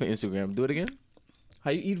need that for Instagram. Do it again.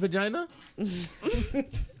 How you eat vagina?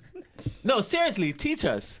 No, seriously. Teach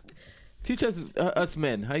us. Teach us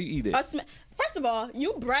men. How you eat it? First of all,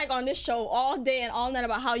 you brag on this show all day and all night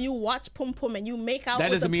about how you watch pum pum and you make out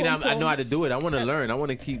That with doesn't the mean pum I know how pum. to do it. I want to learn. I want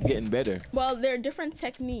to keep getting better. Well, there are different The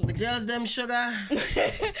techniques. girls, them sugar. You know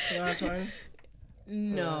what I'm talking?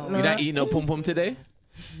 No. You not eating no pum pum today?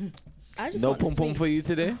 I just No want the pum pum for sweets. you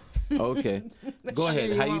today? Okay. Go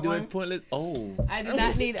ahead. you How you want doing, one? Pointless? Oh. I do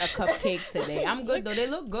not need a cupcake today. I'm good though. They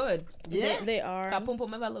look good. Yeah. They are. Got pum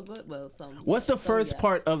pum if I look good. Well, some. What's the first yeah.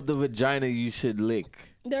 part of the vagina you should lick?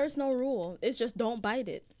 There's no rule. It's just don't bite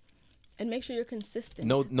it. And make sure you're consistent.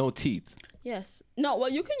 No teeth. Yes. No, well,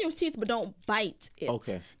 you can use teeth, but don't bite it.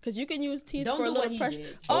 Okay. Because you can use teeth Don't for a do little what he pressure.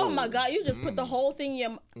 did. Oh, my God. You just put the whole thing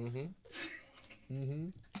in your...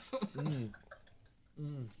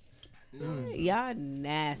 Y'all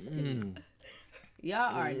nasty.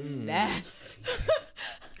 Y'all are nasty.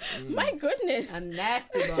 My goodness. A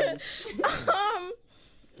nasty bunch.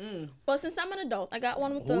 Well, since I'm an adult, I got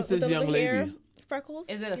one with the, Who's with this the young little hair lady? freckles.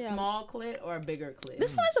 Is it a Yeah. small clit or a bigger clit?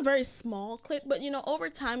 This one is a very small clit, but you know, over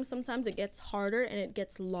time, sometimes it gets harder and it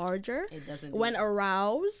gets larger It doesn't. when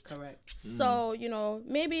aroused. Correct. So, you know,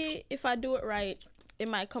 maybe if I do it right, it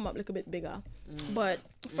might come up a little bit bigger. But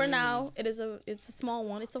for now, it's a small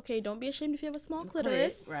one. It's okay. Don't be ashamed if you have a small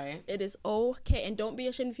clitoris. Right. It is okay. And don't be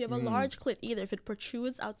ashamed if you have a large clit either. If it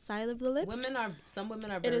protrudes outside of the lips. Some women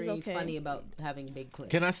are It very is okay. funny about having big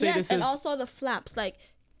clits. Can I say Yes, this and is also the flaps. Like,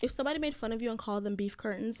 if somebody made fun of you and called them beef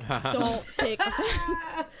curtains, don't take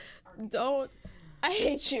offense. Don't. I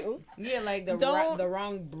hate you. Yeah, like the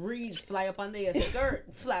wrong breeze fly up under your skirt.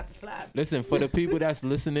 Flap, flap. Listen, for the people that's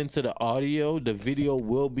listening to the audio, the video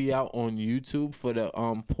will be out on YouTube. For the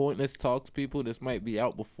Pointless Talks people, this might be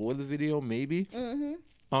out before the video, maybe.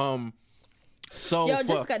 So Yo, for,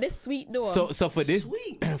 Jessica, this sweet door. so for this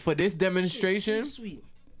Sweet. for this demonstration, Sweet.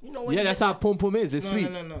 You know what? yeah, that's how pum pum is. It's No, sweet.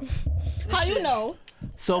 no. How you know?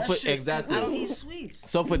 So That for shit, 'cause exactly. I don't eat sweets.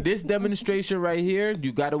 So for this demonstration right here,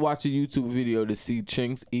 you got to watch a YouTube video to see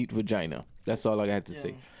Chinx eat vagina. That's all I had to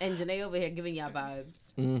say. And Janae over here giving y'all vibes.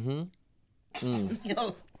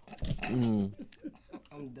 Yo.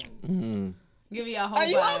 I'm done. Giving y'all whole Are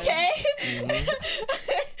you vibes. okay?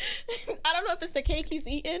 I don't know if it's the cake he's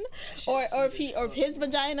eating or if his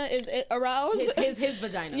vagina is aroused. His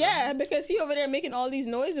vagina. Yeah, because he over there making all these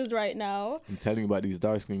noises right now. I'm telling you about these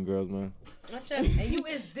dark skinned girls, man. And you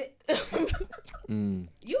is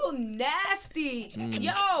you nasty.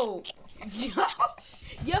 Yo,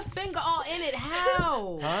 your finger all in it.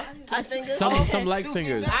 How? Huh? I think Some like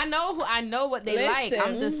fingers. I know what they like.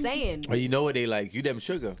 I'm just saying. Oh, you know what they like? You them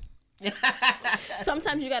sugar.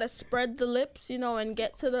 Sometimes you gotta spread the lips, and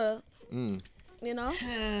get to the,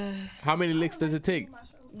 How many licks does it take?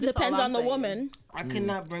 Depends all on I'm the saying. woman. I could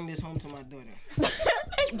not bring this home to my daughter.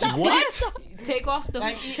 It's not What? Take off the.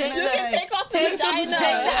 Like, take, eating You can take off the vagina. take the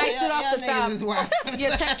ice it off the top. Niggas is wild.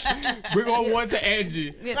 Yeah, Bring on one to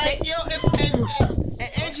Angie. Like, yo,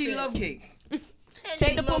 if Angie love cake.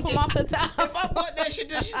 take the love pom cake. off the top. If I bought that shit,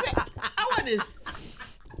 she said, I want this.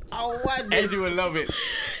 I want this. Angie would love it.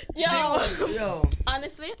 Yo, Yo,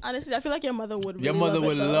 honestly, I feel like your mother would. Really Your mother love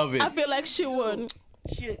would though. love it. I feel like she would.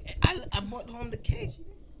 I bought home the cake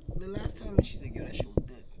the last time, and she said, yo, that shit was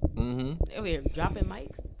good. Mm-hmm. We're dropping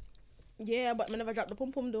mics. Yeah, but I never dropped the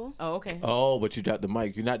pum pum though. Oh, okay. Oh, but you dropped the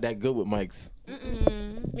mic. You're not that good with mics.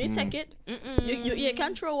 Me take it. You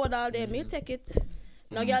can throw it out there. Me take it.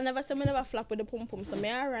 No, y'all never say me never flap with the pum pum, so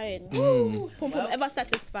me alright. Pum pum ever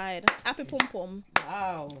satisfied. Happy pum pum.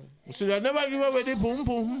 Wow. Should I never give away the boom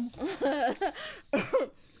boom?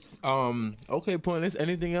 Okay, Pointless.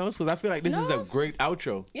 Anything else? Because I feel like this is a great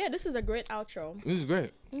outro. Yeah, this is a great outro. This is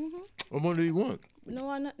great. What more do you want? No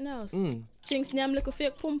one nothing else. Chinx name look a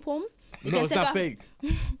fake pum pum. No, it's not fake.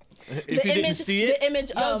 If you didn't see it, the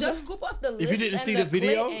image Yo, of just scoop off the lips you didn't and see the the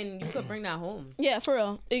video? clit and you could bring that home. yeah, for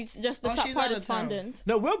real. It's just the top she's part out is of town. fondant.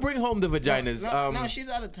 no, we'll bring home the vaginas. No, she's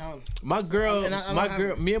out of town. My girl, And I don't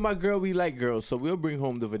have- me and my girl, we like girls, so we'll bring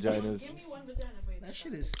home the vaginas. That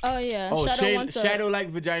shit is. Oh yeah. Oh, Shadow wants a. Shadow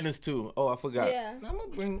like vaginas too. Oh, I forgot. Yeah. I'm gonna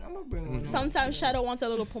bring one. home. Sometimes Shadow wants a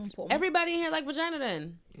little pum pum. Everybody in here like vagina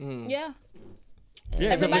then. Yeah.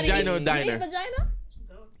 Yeah, it's a Everybody vagina eat, you eat diner. vagina?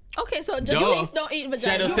 Okay, so Duh. Chinx don't eat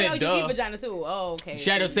vagina. Shadow said Oh, you duh. eat vagina too. Oh, okay.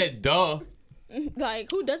 Shadow said duh.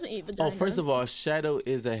 Like, who doesn't eat vagina? Oh, first of all, Shadow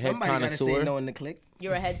is a head Somebody gotta say connoisseur. no in the click.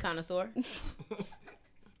 You're a head connoisseur.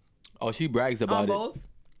 Oh, she brags On about it. both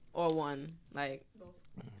or one. Like.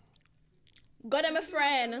 Got him a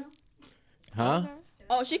friend. Huh?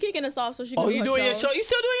 Oh, she kicking us off, so she. Oh, can do you her doing your show? You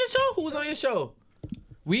still doing your show? Who's on your show?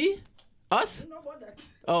 We? Us?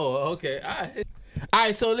 Oh, okay. All right. All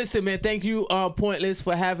right, so listen, man. Thank you, Pointless,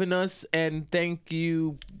 for having us, and thank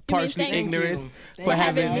you, Partially thank Ignorant, you. for Thank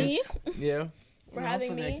having you. me. Yeah. For having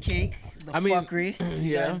for me. the cake, the I mean, fuckery.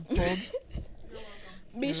 you yeah. guys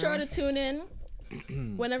pulled. Be sure to tune in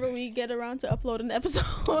whenever we get around to uploading the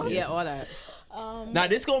episode. Yeah, all that. Now,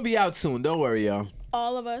 this going to be out soon. Don't worry, y'all.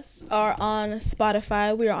 All of us are on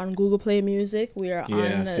Spotify. We are on Google Play Music. We are on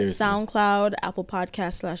seriously. SoundCloud, Apple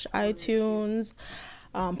Podcast / iTunes,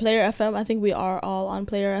 Player FM. I think we are all on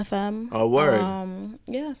Player FM. Oh, word.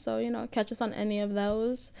 Yeah, so catch us on any of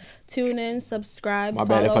those. Tune in, subscribe, My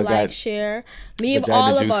bad if follow, I like, got share. Leave vagina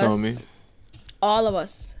all of juice us. on me. All of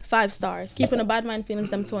us 5 stars. Keeping a bad mind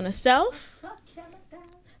feelings them to on a self.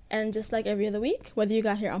 And just like every other week, whether you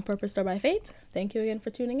got here on purpose or by fate, thank you again for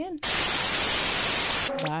tuning in.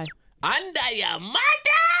 Bye. Under your mother!